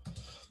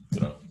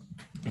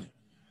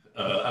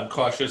 I'm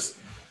cautious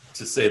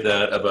to say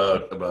that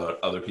about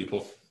other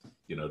people,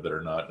 that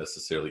are not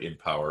necessarily in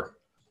power,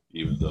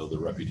 even though the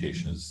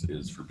reputation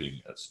is for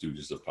being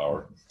stooges of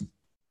power.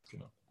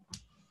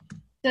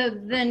 So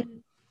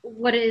then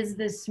what is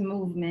this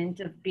movement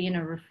of being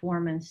a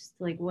reformist?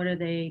 Like, what are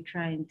they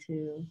trying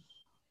to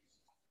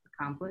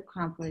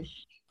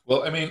accomplish?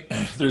 Well, I mean,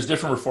 there's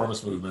different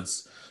reformist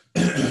movements.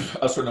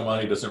 Asra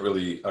Nomani doesn't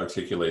really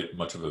articulate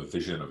much of a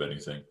vision of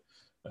anything.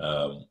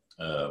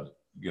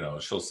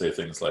 She'll say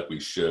things like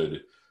we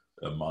should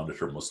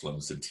monitor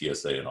Muslims in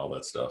TSA and all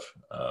that stuff.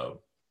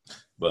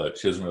 But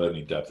she doesn't really have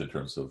any depth in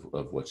terms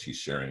of what she's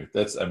sharing. I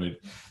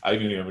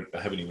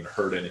haven't even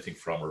heard anything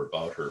from her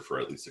about her for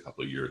at least a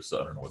couple of years, so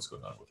I don't know what's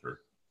going on with her.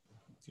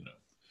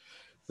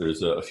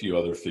 There's a few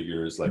other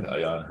figures like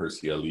Ayaan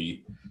Hirsi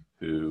Ali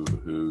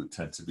who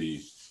tend to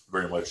be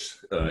very much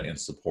in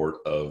support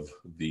of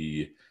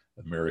the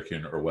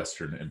American or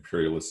Western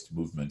imperialist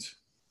movement.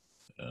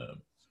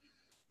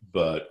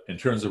 But in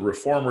terms of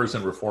reformers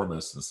and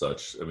reformists and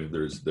such, I mean,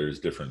 there's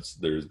difference.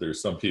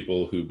 There's some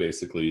people who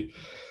basically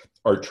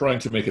are trying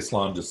to make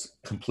Islam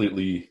just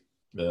completely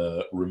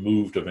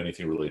removed of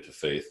anything related to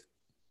faith.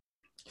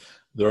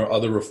 There are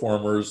other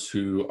reformers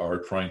who are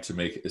trying to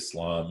make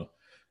Islam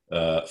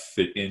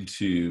fit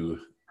into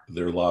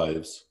their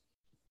lives.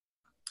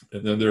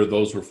 And then there are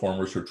those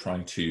reformers who are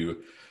trying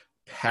to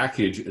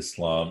package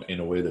Islam in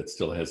a way that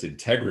still has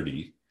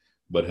integrity,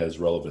 but has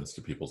relevance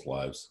to people's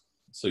lives.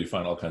 So you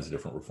find all kinds of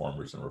different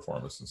reformers and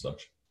reformists and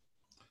such.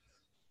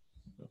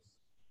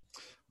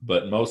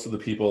 But most of the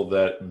people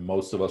that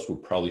most of us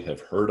would probably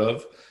have heard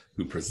of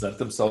who present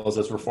themselves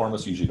as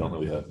reformists usually don't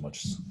really have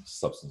much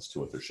substance to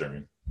what they're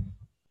sharing.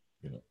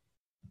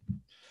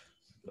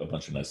 A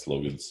bunch of nice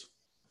slogans.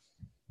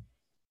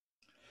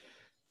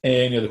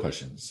 Any other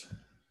questions?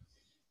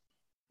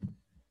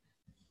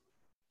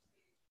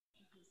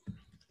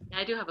 Yeah,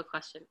 I do have a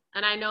question.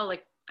 And I know,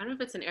 like, I don't know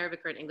if it's an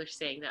Arabic or an English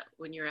saying that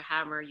when you're a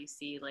hammer, you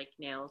see like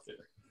nails.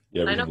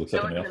 Yeah, I know everything looks I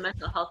like a work in nail. the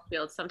mental health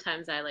field.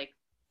 Sometimes I like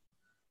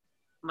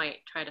might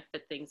try to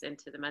fit things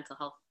into the mental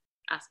health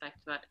aspect,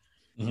 but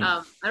I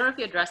don't know if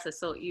you addressed this.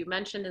 So you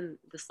mentioned in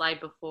the slide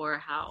before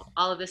how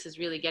all of this is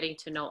really getting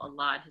to know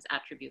Allah and his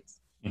attributes,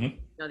 you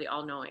know, the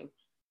all-knowing.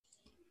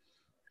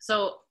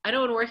 So I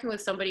know when working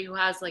with somebody who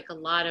has like a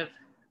lot of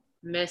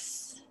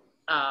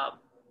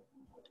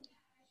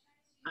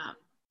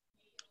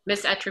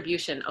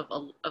misattribution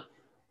of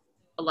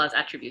Allah's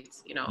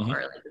attributes, you know,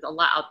 or like there's a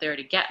lot out there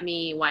to get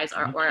me. Why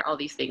are all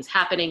these things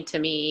happening to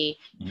me?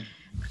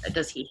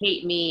 Does he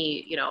hate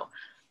me? You know,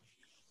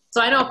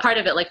 so I know a part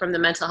of it, like from the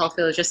mental health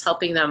field, is just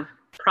helping them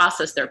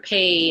process their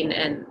pain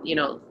and, you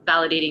know,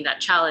 validating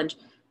that challenge.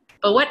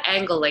 But what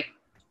angle, like,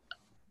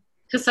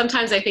 because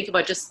sometimes I think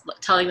about just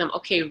telling them,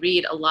 okay,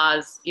 read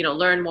Allah's, you know,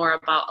 learn more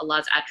about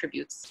Allah's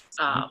attributes,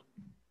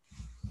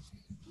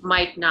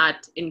 might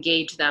not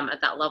engage them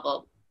at that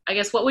level. I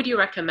guess, what would you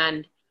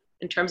recommend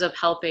in terms of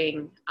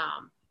helping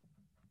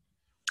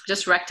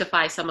just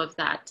rectify some of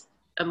that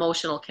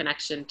emotional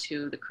connection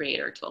to the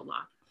Creator, to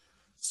Allah?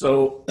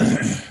 So,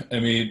 I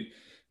mean,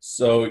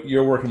 so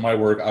your work and my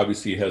work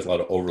obviously has a lot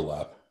of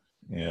overlap.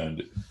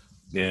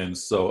 And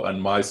so on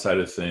my side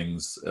of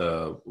things,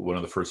 one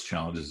of the first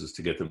challenges is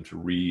to get them to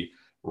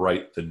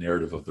rewrite the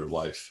narrative of their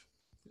life,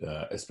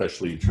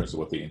 especially in terms of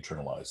what they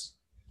internalize.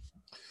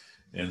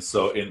 And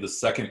so in the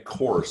second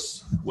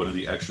course, one of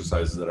the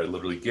exercises that I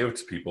literally give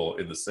to people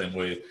in the same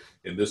way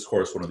in this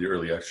course, one of the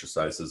early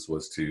exercises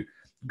was to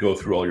go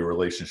through all your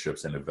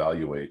relationships and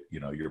evaluate, you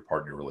know, your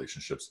partner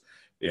relationships.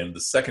 In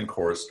the second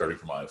course, starting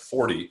from I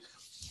 40,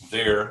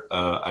 there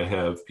I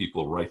have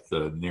people write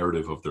the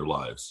narrative of their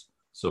lives.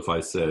 So if I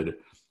said,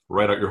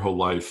 write out your whole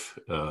life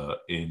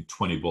in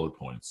 20 bullet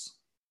points.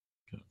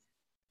 Okay.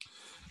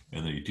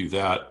 And then you do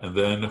that. And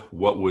then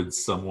what would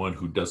someone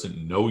who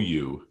doesn't know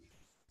you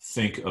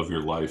think of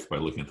your life by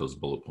looking at those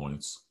bullet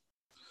points?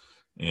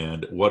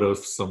 And what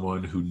if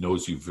someone who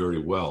knows you very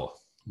well,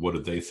 what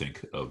do they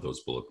think of those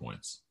bullet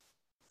points?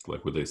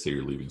 Like, would they say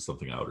you're leaving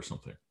something out or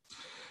something?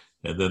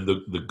 And then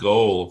the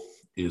goal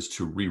is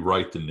to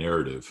rewrite the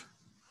narrative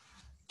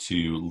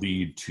to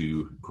lead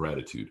to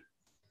gratitude.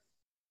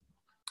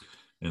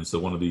 And so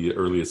one of the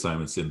early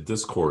assignments in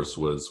this course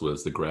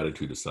was the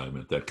gratitude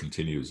assignment that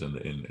continues in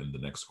the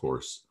next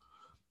course.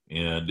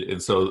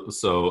 And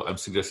so I'm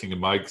suggesting, in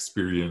my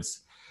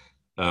experience,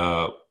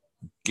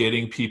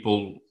 getting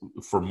people,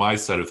 for my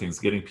side of things,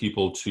 getting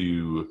people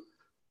to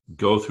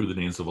go through the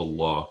names of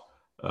Allah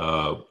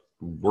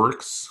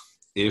works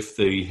if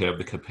they have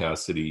the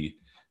capacity,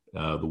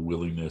 the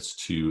willingness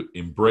to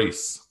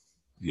embrace,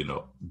 you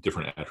know,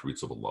 different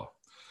attributes of Allah.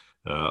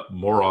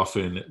 More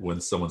often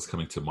when someone's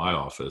coming to my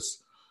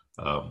office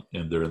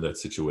and they're in that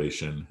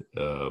situation,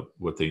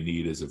 what they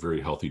need is a very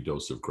healthy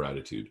dose of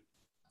gratitude.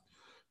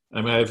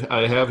 I mean,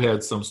 I have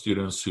had some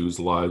students whose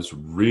lives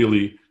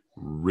really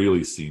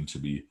seem to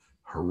be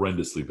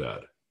horrendously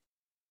bad.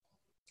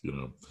 You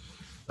know,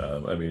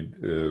 I mean,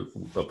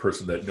 a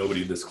person that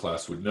nobody in this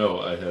class would know.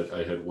 I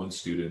had one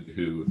student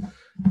who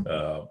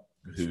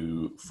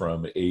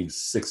from age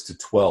 6 to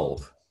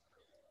 12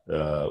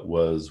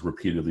 was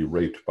repeatedly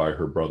raped by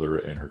her brother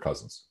and her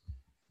cousins.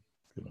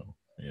 You know,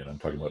 and I'm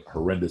talking about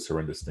horrendous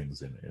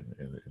things in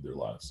their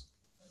lives.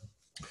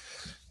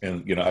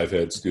 And you know, I've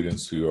had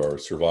students who are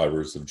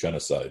survivors of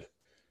genocide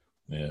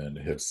and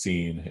have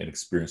seen and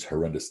experienced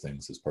horrendous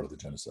things as part of the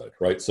genocide,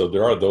 right? So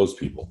there are those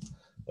people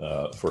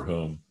for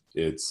whom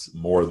it's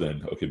more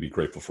than, okay, be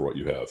grateful for what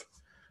you have.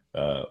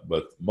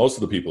 But most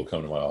of the people who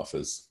come to my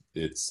office,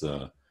 it's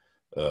a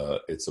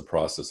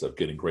process of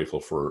getting grateful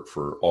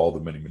for all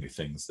the many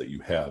things that you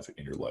have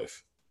in your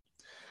life.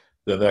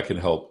 Then that can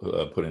help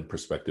put in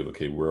perspective,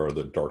 okay, where are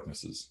the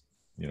darknesses?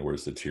 You know,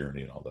 where's the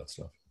tyranny and all that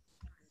stuff?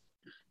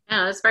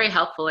 Yeah, that's very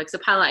helpful. Like,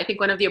 subhanAllah, I think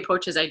one of the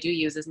approaches I do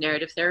use is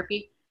narrative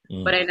therapy.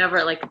 But I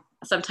never, like,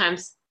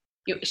 sometimes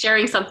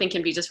sharing something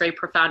can be just very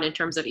profound in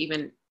terms of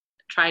even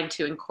trying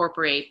to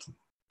incorporate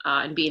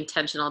and be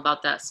intentional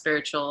about that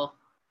spiritual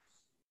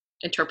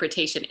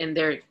interpretation in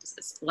their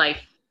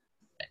life,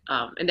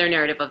 in their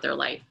narrative of their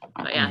life.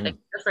 But yeah,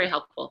 that's very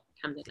helpful.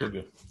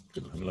 Good.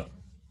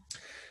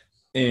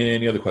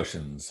 Any other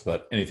questions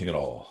about anything at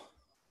all?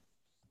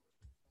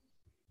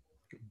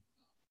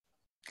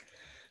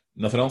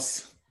 Nothing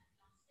else?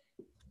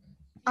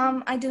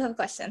 I do have a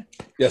question.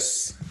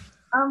 Yes.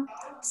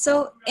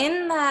 So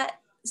in that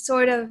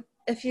sort of,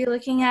 if you're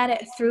looking at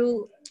it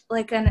through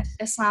like an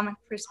Islamic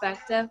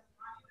perspective,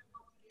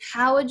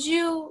 how would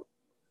you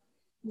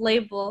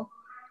label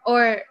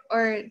or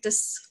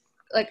just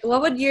like,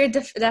 what would your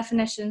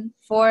definition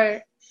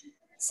for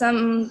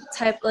some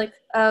type like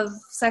of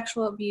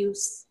sexual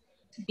abuse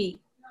be?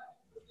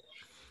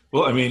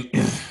 Well, I mean,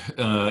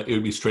 it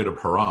would be straight up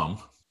haram.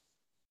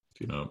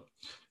 You know,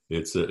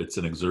 it's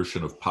an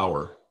exertion of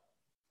power.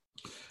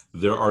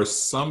 There are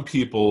some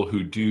people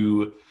who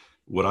do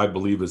what I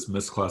believe is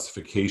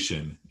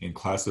misclassification and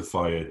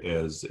classify it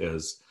as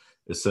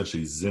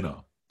essentially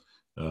zina,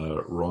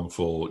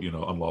 wrongful,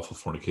 unlawful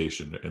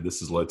fornication, and this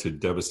has led to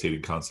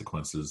devastating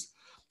consequences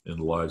in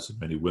the lives of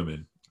many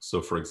women.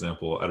 So, for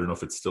example, I don't know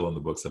if it's still in the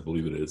books. I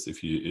believe it is.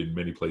 If you, in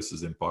many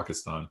places in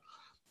Pakistan,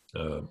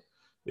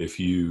 if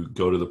you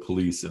go to the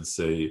police and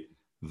say,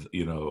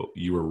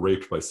 you were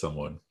raped by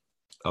someone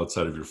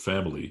outside of your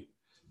family,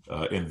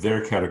 in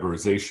their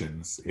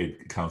categorizations,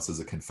 it counts as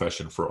a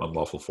confession for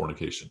unlawful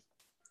fornication.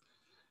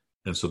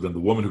 And so then the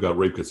woman who got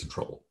raped gets in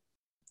trouble,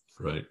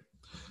 right?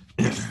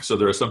 So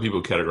there are some people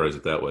who categorize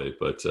it that way,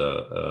 but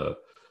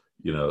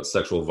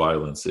sexual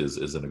violence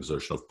is an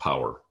exertion of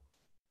power,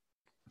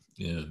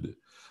 and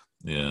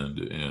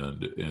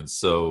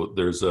so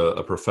there's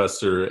a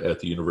professor at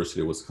the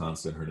University of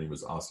Wisconsin. Her name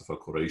is Asifa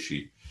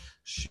Qureshi.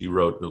 She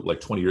wrote,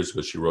 like 20 years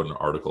ago, she wrote an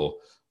article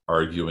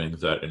arguing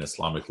that in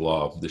Islamic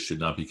law, this should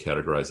not be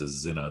categorized as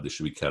zina. This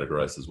should be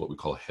categorized as what we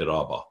call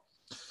hiraba.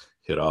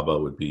 Hiraba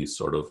would be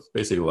sort of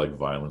basically like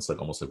violence, like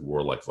almost like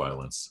warlike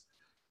violence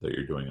that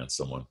you're doing on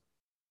someone.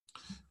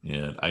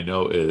 And I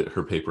know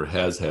her paper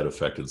has had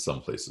effect in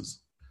some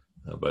places,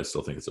 but I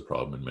still think it's a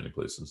problem in many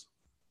places.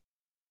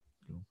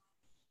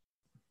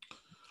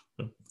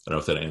 I don't know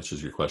if that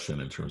answers your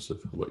question in terms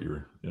of what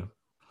you're,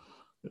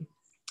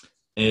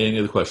 Any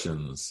other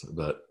questions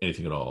about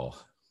anything at all?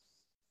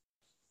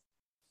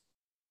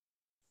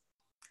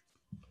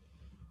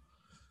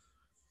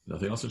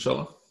 Nothing else,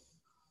 inshallah?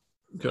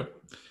 Okay.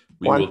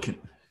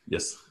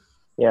 Yes.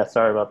 Yeah,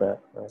 sorry about that.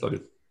 It's all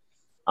good.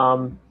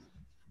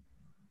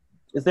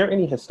 Is there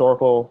any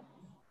historical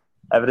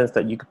evidence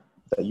that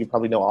you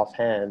probably know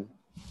offhand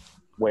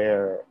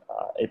where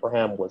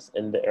Abraham was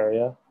in the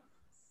area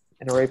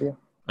in Arabia?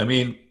 I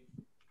mean,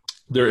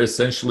 they're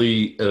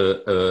essentially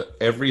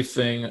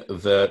everything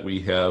that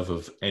we have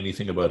of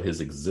anything about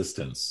his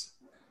existence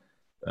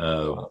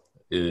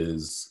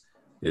is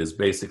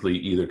basically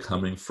either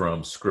coming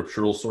from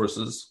scriptural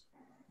sources,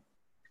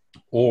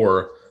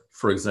 or,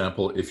 for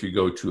example, if you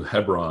go to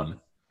Hebron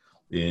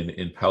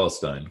in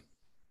Palestine,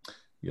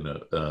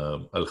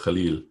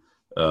 Al-Khalil,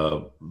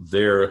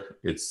 there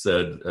it's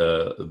said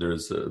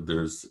there's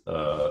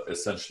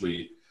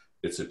essentially,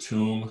 it's a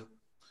tomb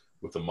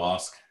with a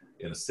mosque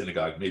and a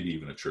synagogue, maybe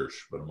even a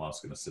church, but a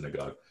mosque and a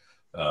synagogue.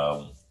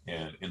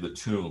 And in the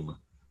tomb,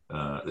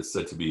 it's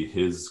said to be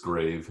his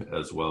grave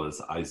as well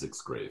as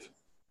Isaac's grave.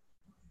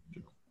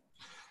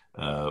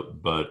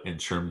 But in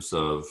terms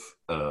of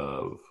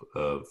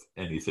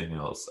anything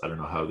else, I don't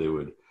know how they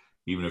would,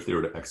 even if they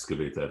were to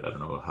excavate that, I don't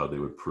know how they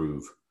would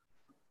prove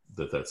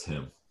that that's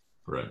him,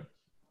 right?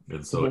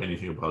 And so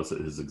anything about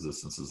his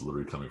existence is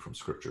literally coming from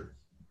scripture.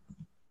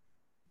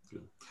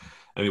 Good.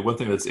 I mean, one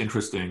thing that's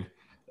interesting,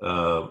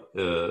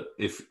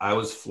 if I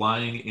was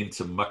flying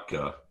into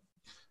Mecca,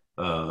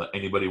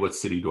 anybody, what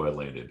city do I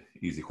land in?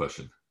 Easy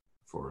question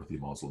for the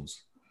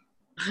Muslims.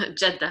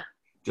 Jeddah.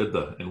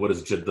 Jeddah. And what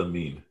does Jeddah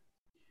mean?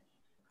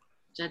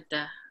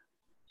 Jeddah.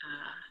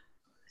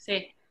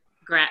 Say,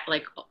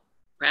 grandparents?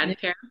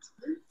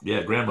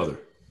 Yeah, grandmother.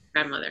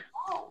 Grandmother.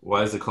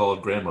 Why is it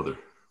called grandmother?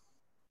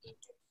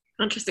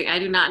 Interesting. I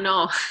do not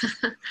know.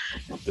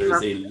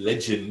 There's a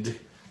legend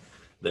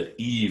that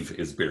Eve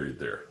is buried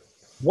there.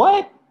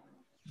 What?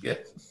 Yeah.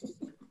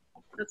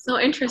 That's so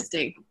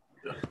interesting.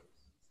 Yeah.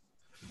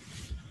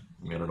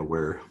 I mean, I don't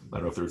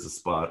know if there's a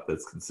spot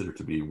that's considered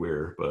to be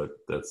where, but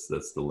that's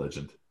the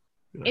legend.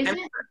 Yeah.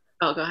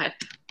 Oh, go ahead.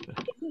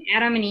 Isn't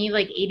Adam and Eve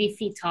like 80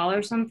 feet tall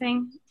or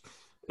something?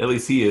 At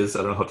least he is.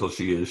 I don't know how tall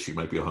she is. She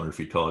might be 100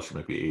 feet tall. She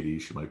might be 80.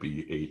 She might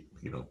be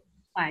 8,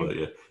 Fine. But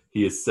yeah,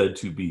 he is said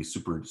to be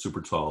super,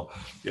 super tall.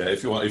 Yeah,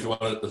 if you want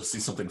to see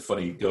something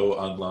funny, go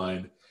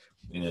online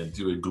and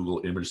do a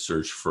Google image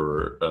search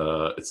for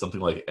it's something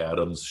like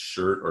Adam's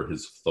shirt or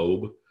his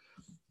thobe.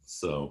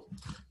 So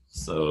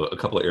a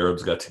couple of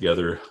Arabs got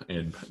together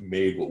and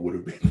made what would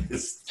have been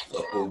his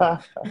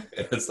thobe.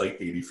 And it's like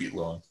 80 feet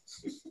long.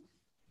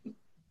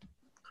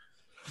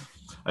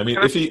 I mean,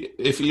 if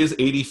he is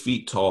 80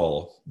 feet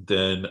tall,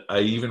 then I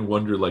even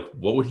wonder, like,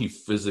 what would he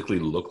physically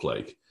look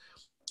like?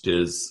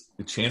 Because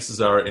the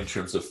chances are, in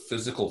terms of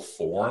physical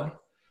form,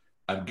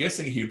 I'm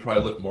guessing he'd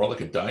probably look more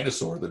like a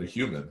dinosaur than a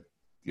human,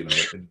 in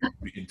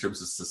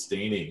terms of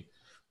sustaining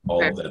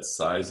all of that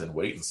size and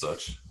weight and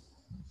such.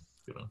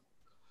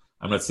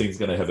 I'm not saying he's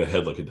going to have a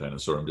head like a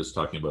dinosaur. I'm just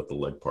talking about the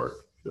leg part.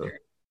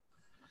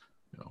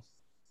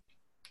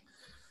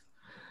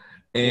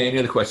 Any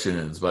other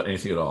questions about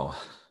anything at all?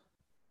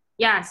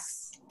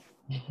 Yes.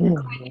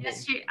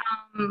 Yesterday,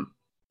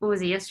 what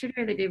was it, yesterday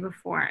or the day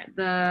before?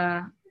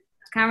 The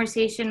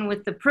conversation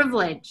with the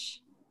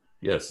privilege.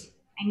 Yes.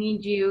 I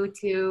need you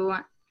to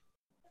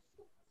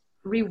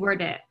reword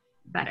it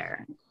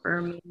better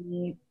for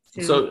me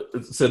to...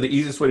 So the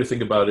easiest way to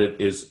think about it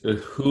is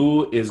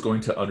who is going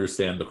to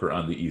understand the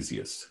Quran the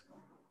easiest?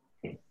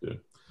 Okay.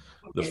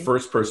 The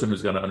first person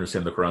who's going to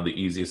understand the Quran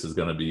the easiest is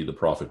going to be the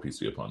Prophet, peace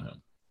be upon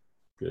him.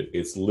 Okay.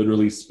 It's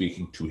literally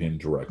speaking to him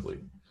directly.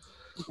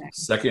 Okay.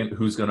 Second,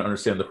 who's going to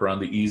understand the Quran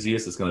the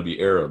easiest is going to be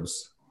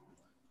Arabs,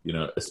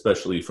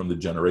 especially from the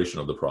generation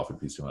of the Prophet,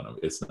 peace be upon him.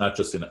 It's not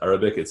just in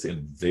Arabic, it's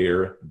in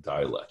their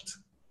dialect,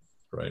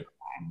 right?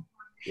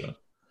 Yeah.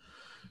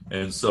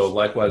 And so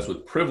likewise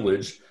with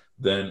privilege,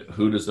 then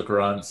who does the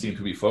Quran seem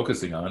to be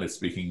focusing on? It's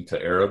speaking to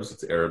Arabs,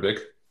 it's Arabic.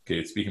 Okay,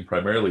 it's speaking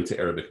primarily to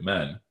Arabic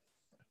men,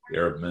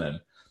 Arab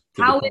men.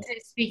 How is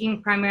it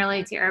speaking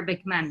primarily to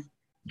Arabic men?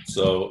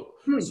 So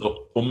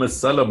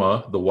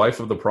Salama, the wife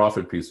of the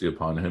Prophet, peace be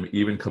upon him,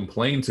 even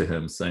complained to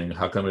him, saying,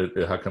 "How come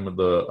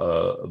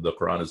the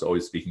Quran is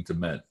always speaking to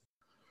men?"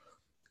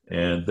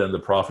 And then the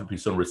Prophet,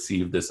 peace be upon him,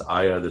 received this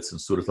ayah that's in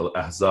Surah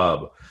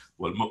Al-Ahzab,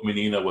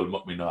 "Wal-mu'minina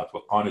wal-mu'minat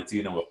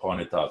wa-qanitina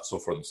wa-qanitat," so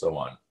forth and so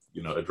on.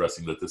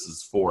 Addressing that this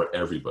is for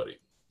everybody.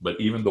 But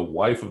even the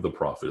wife of the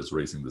Prophet is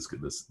raising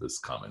this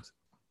comment.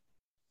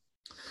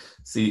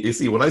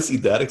 See, when I see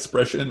that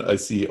expression, I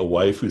see a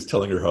wife who's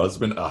telling her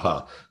husband,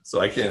 "Aha!" So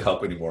I can't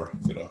help anymore.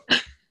 Yeah.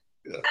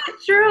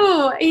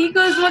 True. He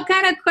goes, "What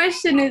kind of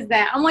question is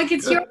that?" I'm like,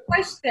 "It's your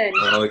question."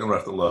 How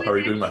are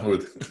you doing,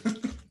 Mahmoud?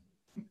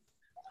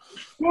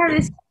 Yeah,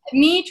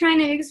 me trying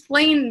to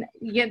explain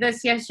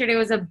this yesterday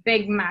was a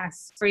big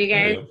mess for you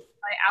guys.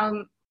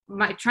 Yeah.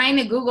 Trying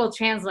to Google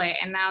Translate,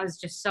 and that was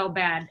just so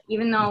bad.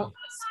 Even though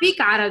I speak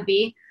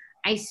Arabic,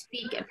 I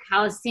speak a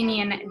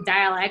Palestinian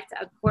dialect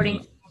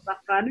according to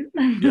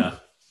yeah.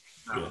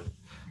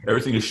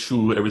 Everything is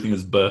shu, everything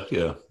is ba,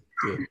 yeah.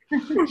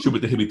 Shu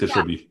bit hibi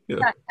tashabi.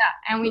 Yeah.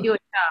 And we do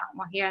it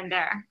here and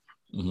there.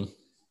 Mm-hmm.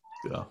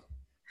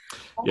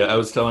 Yeah. I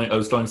was telling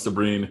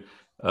Sabrine,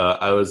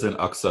 I was in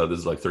Aqsa, this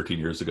is like 13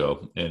 years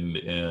ago,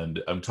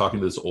 and I'm talking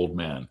to this old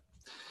man,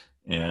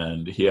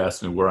 and he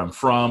asked me where I'm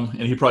from,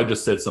 and he probably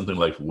just said something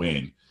like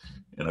Wayne,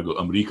 and I go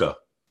America,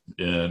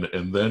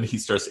 and then he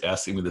starts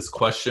asking me this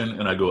question,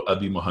 and I go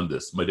Abi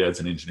Mohandas, my dad's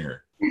an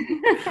engineer.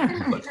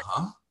 I'm like,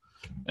 huh?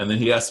 And then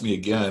he asked me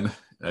again,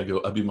 and I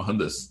go Abi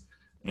Mohandas,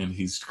 and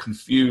he's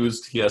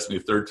confused. He asked me a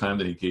third time,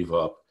 then he gave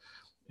up,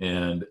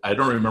 and I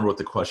don't remember what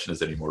the question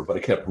is anymore, but I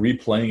kept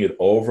replaying it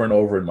over and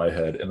over in my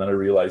head, and then I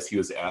realized he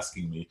was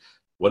asking me,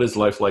 what is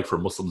life like for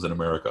Muslims in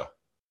America?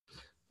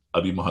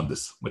 Abi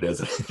Mohandas, my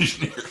dad's an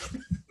engineer.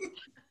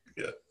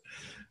 Yeah,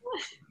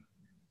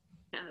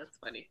 that's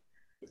funny.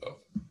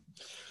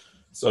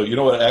 So you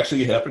know what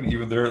actually happened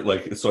even there?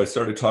 So I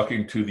started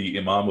talking to the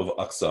Imam of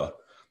Aqsa,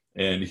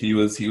 and he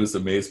was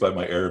amazed by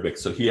my Arabic.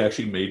 So he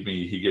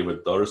actually he gave a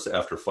dars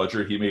after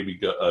Fajr. He made me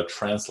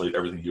translate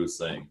everything he was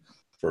saying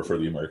for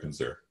the Americans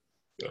there.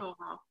 Yeah. Oh,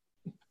 wow.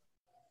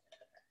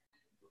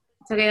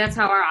 It's okay, that's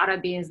how our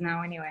Arabic is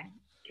now anyway.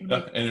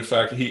 Yeah, and in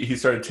fact, he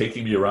started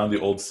taking me around the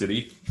old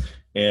city,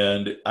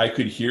 and I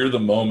could hear the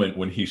moment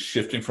when he's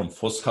shifting from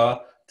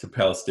Fusha to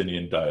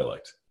Palestinian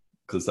dialect.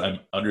 Because I'm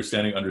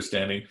understanding, and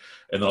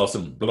then all of a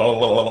sudden, blah, blah,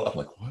 blah, blah. I'm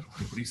like, what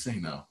are you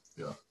saying now?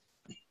 Yeah.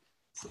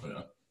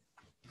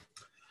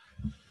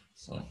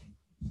 So,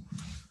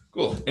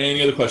 cool.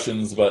 Any other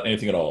questions about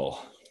anything at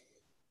all?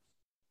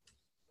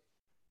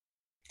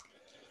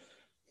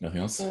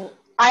 Nothing else?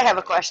 I have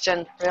a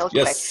question real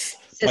quick.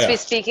 Since we're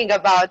speaking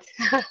about,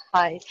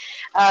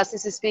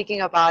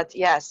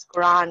 yes,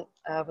 Quran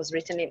was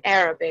written in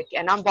Arabic,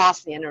 and I'm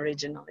Bosnian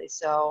originally,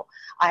 so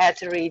I had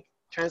to read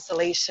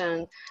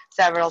translation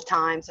several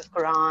times of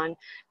Quran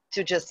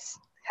to just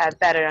have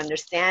better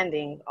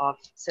understanding of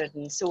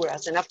certain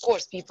surahs. And of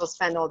course, people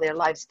spend all their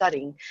life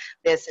studying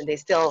this, and they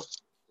still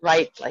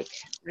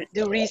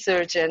do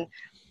research and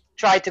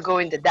try to go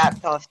in the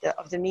depth of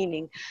the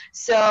meaning.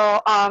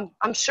 So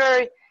I'm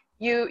sure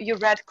you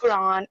read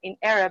Quran in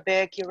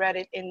Arabic, you read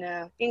it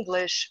in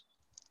English.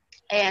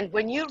 And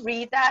when you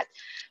read that,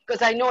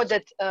 because I know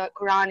that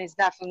Quran is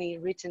definitely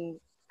written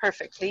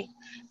perfectly,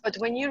 but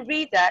when you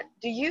read that,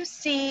 do you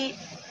see,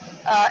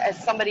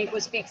 as somebody who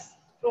speaks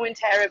fluent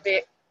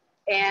Arabic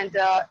and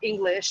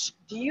English,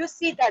 do you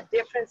see that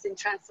difference in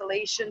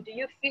translation? Do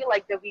you feel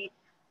like that we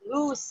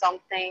lose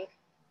something?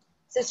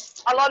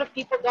 Since a lot of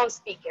people don't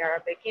speak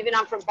Arabic, even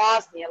I'm from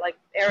Bosnia,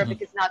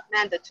 Arabic is not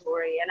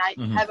mandatory, and I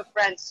have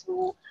friends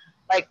who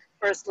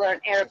first learn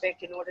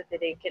Arabic in order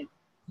that they can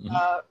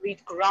read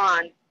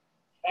Quran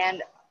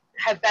and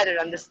have better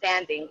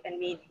understanding and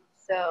meaning.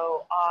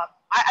 So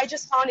I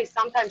just found it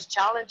sometimes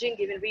challenging,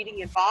 even reading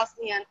in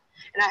Bosnian,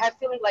 and I have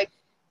feeling like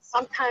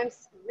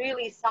sometimes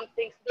really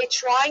something they're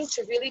trying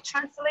to really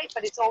translate,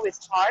 but it's always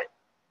hard.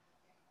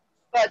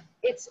 But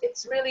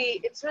it's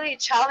really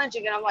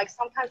challenging, and I'm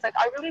sometimes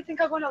I really think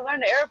I want to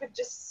learn Arabic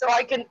just so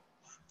I can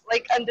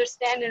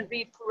understand and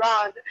read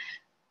Quran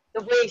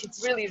the way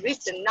it's really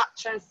written, not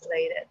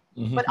translated.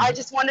 But I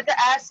just wanted to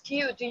ask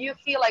you, do you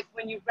feel like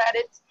when you read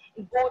it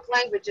in both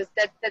languages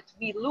that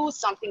we lose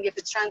something if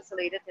it's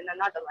translated in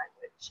another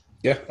language?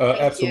 Yeah,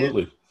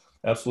 absolutely.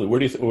 Absolutely. Where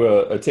do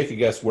you take a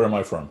guess? Where am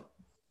I from?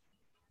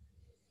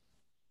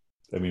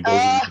 I mean, you're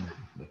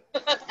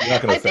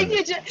not going to offend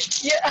me.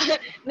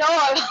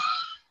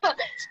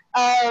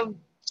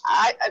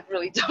 I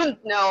really don't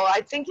know.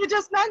 I think you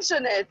just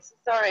mentioned it.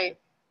 Sorry.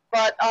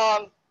 But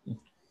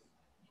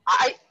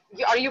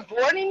are you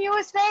born in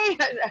USA?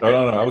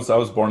 No. I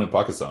was born in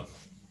Pakistan.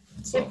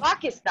 So. In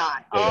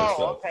Pakistan.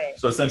 Okay.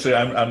 So essentially,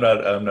 I'm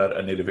not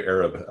a native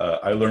Arab.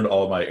 I learned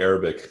all of my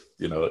Arabic,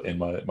 in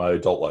my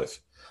adult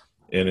life,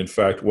 And in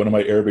fact, one of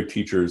my Arabic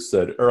teachers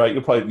said, all right,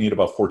 you'll probably need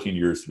about 14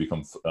 years to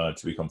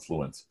become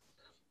fluent.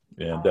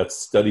 And that's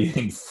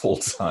studying full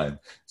time.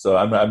 So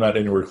I'm not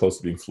anywhere close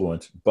to being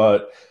fluent.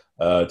 But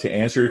to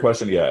answer your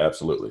question, yeah,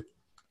 absolutely.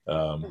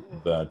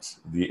 That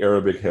the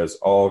Arabic has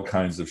all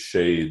kinds of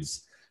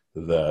shades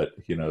that,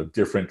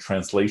 different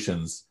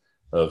translations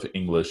of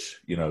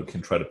English,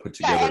 can try to put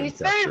together. Yeah, and it's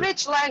very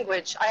rich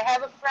language. I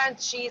have a friend,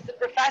 she's a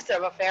professor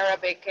of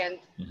Arabic, and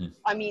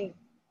I mean,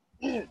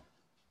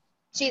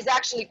 she's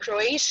actually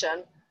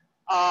Croatian,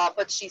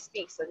 but she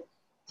speaks and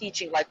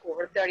teaching like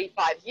over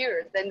 35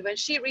 years. And when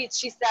she reads,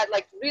 she said,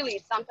 like, really,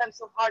 it's sometimes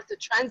so hard to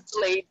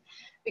translate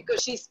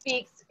because she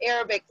speaks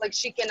Arabic, like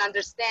she can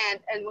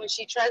understand. And when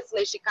she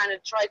translates, she kind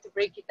of tried to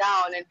break it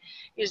down. And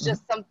it's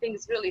just some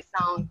things really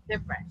sound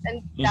different.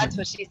 And that's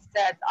what she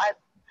said.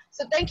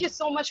 So thank you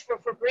so much for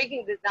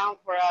breaking this down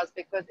for us,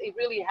 because it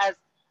really has,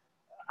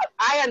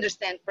 I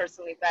understand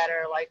personally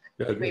better, like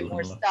way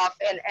more stuff.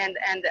 And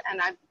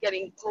I'm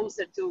getting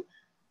closer to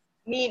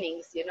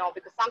meanings,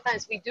 because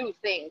sometimes we do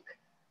think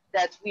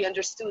that we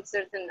understood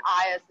certain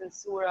ayahs and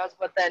surahs,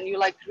 but then you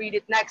like read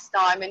it next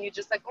time and you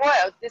just like,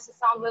 oh, this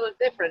sounds a little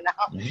different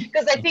now.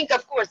 Because I think,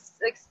 of course,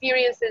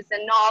 experiences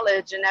and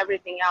knowledge and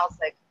everything else,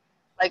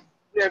 like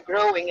we're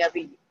growing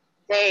every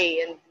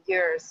day and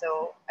year.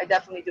 So I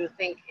definitely do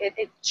think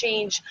it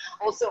changed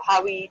also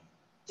how we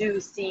do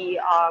see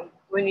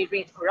when we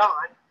read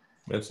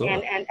Quran.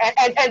 Absolutely.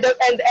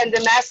 And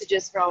the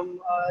messages from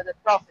the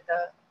Prophet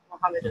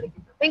Muhammad.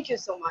 Thank you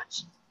so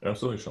much.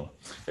 Absolutely, Shalom.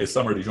 Hey,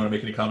 Summer, did you want to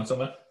make any comments on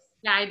that?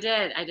 Yeah, I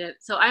did.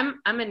 So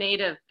I'm a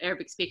native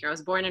Arabic speaker. I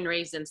was born and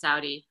raised in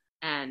Saudi,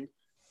 and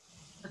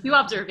a few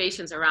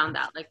observations around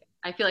that. Like,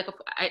 I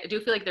do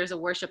feel like there's a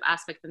worship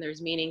aspect and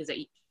there's meanings that,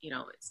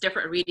 it's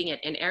different reading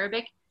it in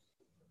Arabic.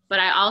 But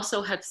I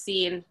also have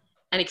seen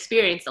and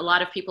experienced a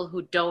lot of people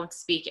who don't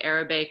speak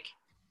Arabic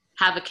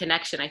have a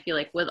connection, I feel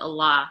like, with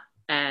Allah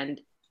and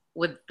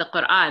with the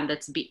Quran,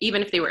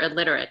 even if they were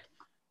illiterate.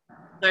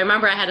 So I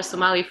remember I had a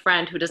Somali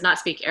friend who does not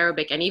speak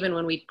Arabic, and even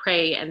when we'd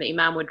pray and the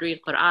Imam would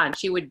read Quran,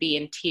 she would be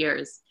in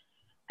tears.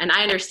 And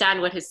I understand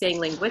what he's saying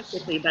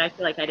linguistically, but I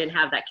feel like I didn't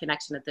have that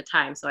connection at the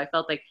time. So I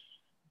feel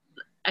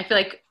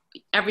like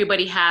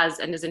everybody has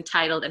and is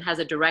entitled and has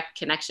a direct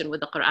connection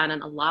with the Quran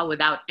and Allah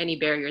without any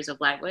barriers of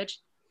language.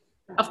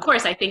 Of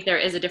course, I think there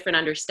is a different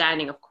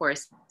understanding, of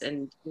course,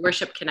 and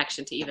worship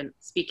connection to even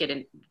speak it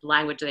in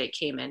language that it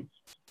came in.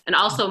 And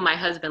also my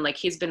husband, like,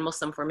 he's been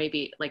Muslim for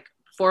maybe like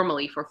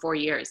formally for 4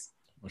 years.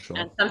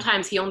 And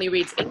sometimes he only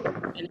reads English,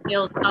 and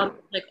he'll tell me,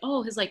 like,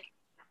 oh, it's like,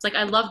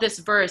 I love this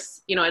verse,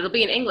 it'll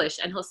be in English,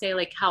 and he'll say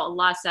like how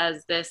Allah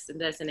says this and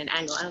this in an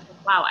angle. And I'm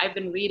like, wow, I've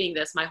been reading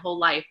this my whole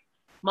life,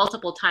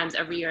 multiple times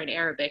every year in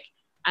Arabic,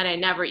 and I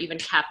never even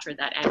captured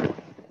that angle.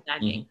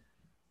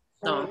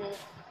 So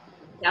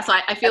yeah, so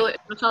I feel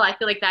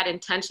like that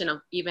intention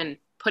of even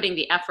putting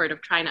the effort of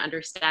trying to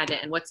understand it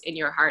and what's in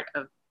your heart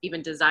of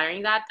even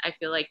desiring that, I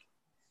feel like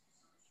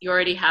you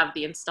already have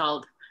the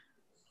installed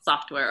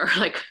software or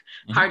like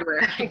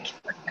hardware.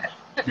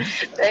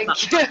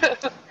 Thank you.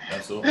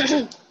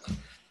 Absolutely.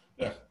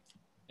 Yeah.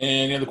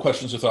 Any other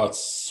questions or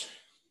thoughts?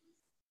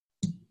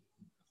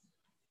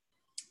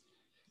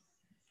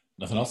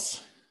 Nothing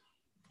else?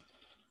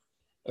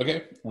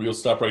 Okay, we'll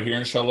stop right here,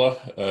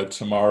 inshallah.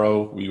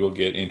 Tomorrow we will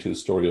get into the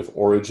story of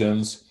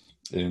origins.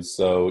 And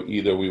so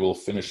either we will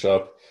finish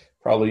up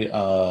probably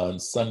on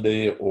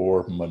Sunday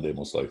or Monday,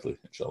 most likely,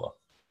 inshallah.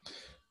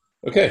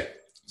 Okay.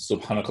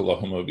 سبحانك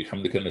اللهم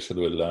وبحمدك نشهد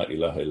أن لا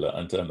إله إلا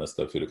أنت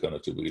نستغفرك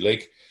ونتوب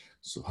إليك.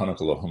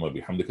 سبحانك اللهم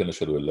وبحمدك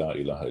نشهد أن لا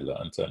إله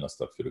إلا أنت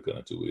نستغفرك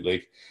ونتوب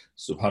إليك.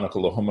 سبحانك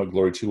اللهم,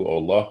 glory to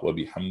Allah,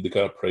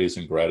 وبحمدك, praise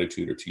and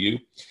gratitude are to you.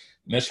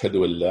 نشهد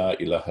أن لا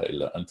إله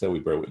إلا أنت, we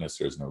bear witness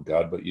there is no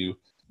God but you.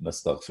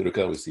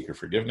 نستغفرك, we seek your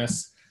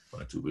forgiveness.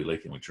 ونتوب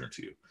إليك, and we turn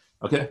to you.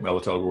 Okay, may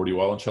Allah reward you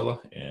all,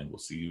 inshallah, and we'll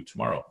see you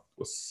tomorrow.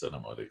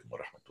 Wassalamu alaikum wa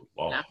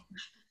rahmatullah.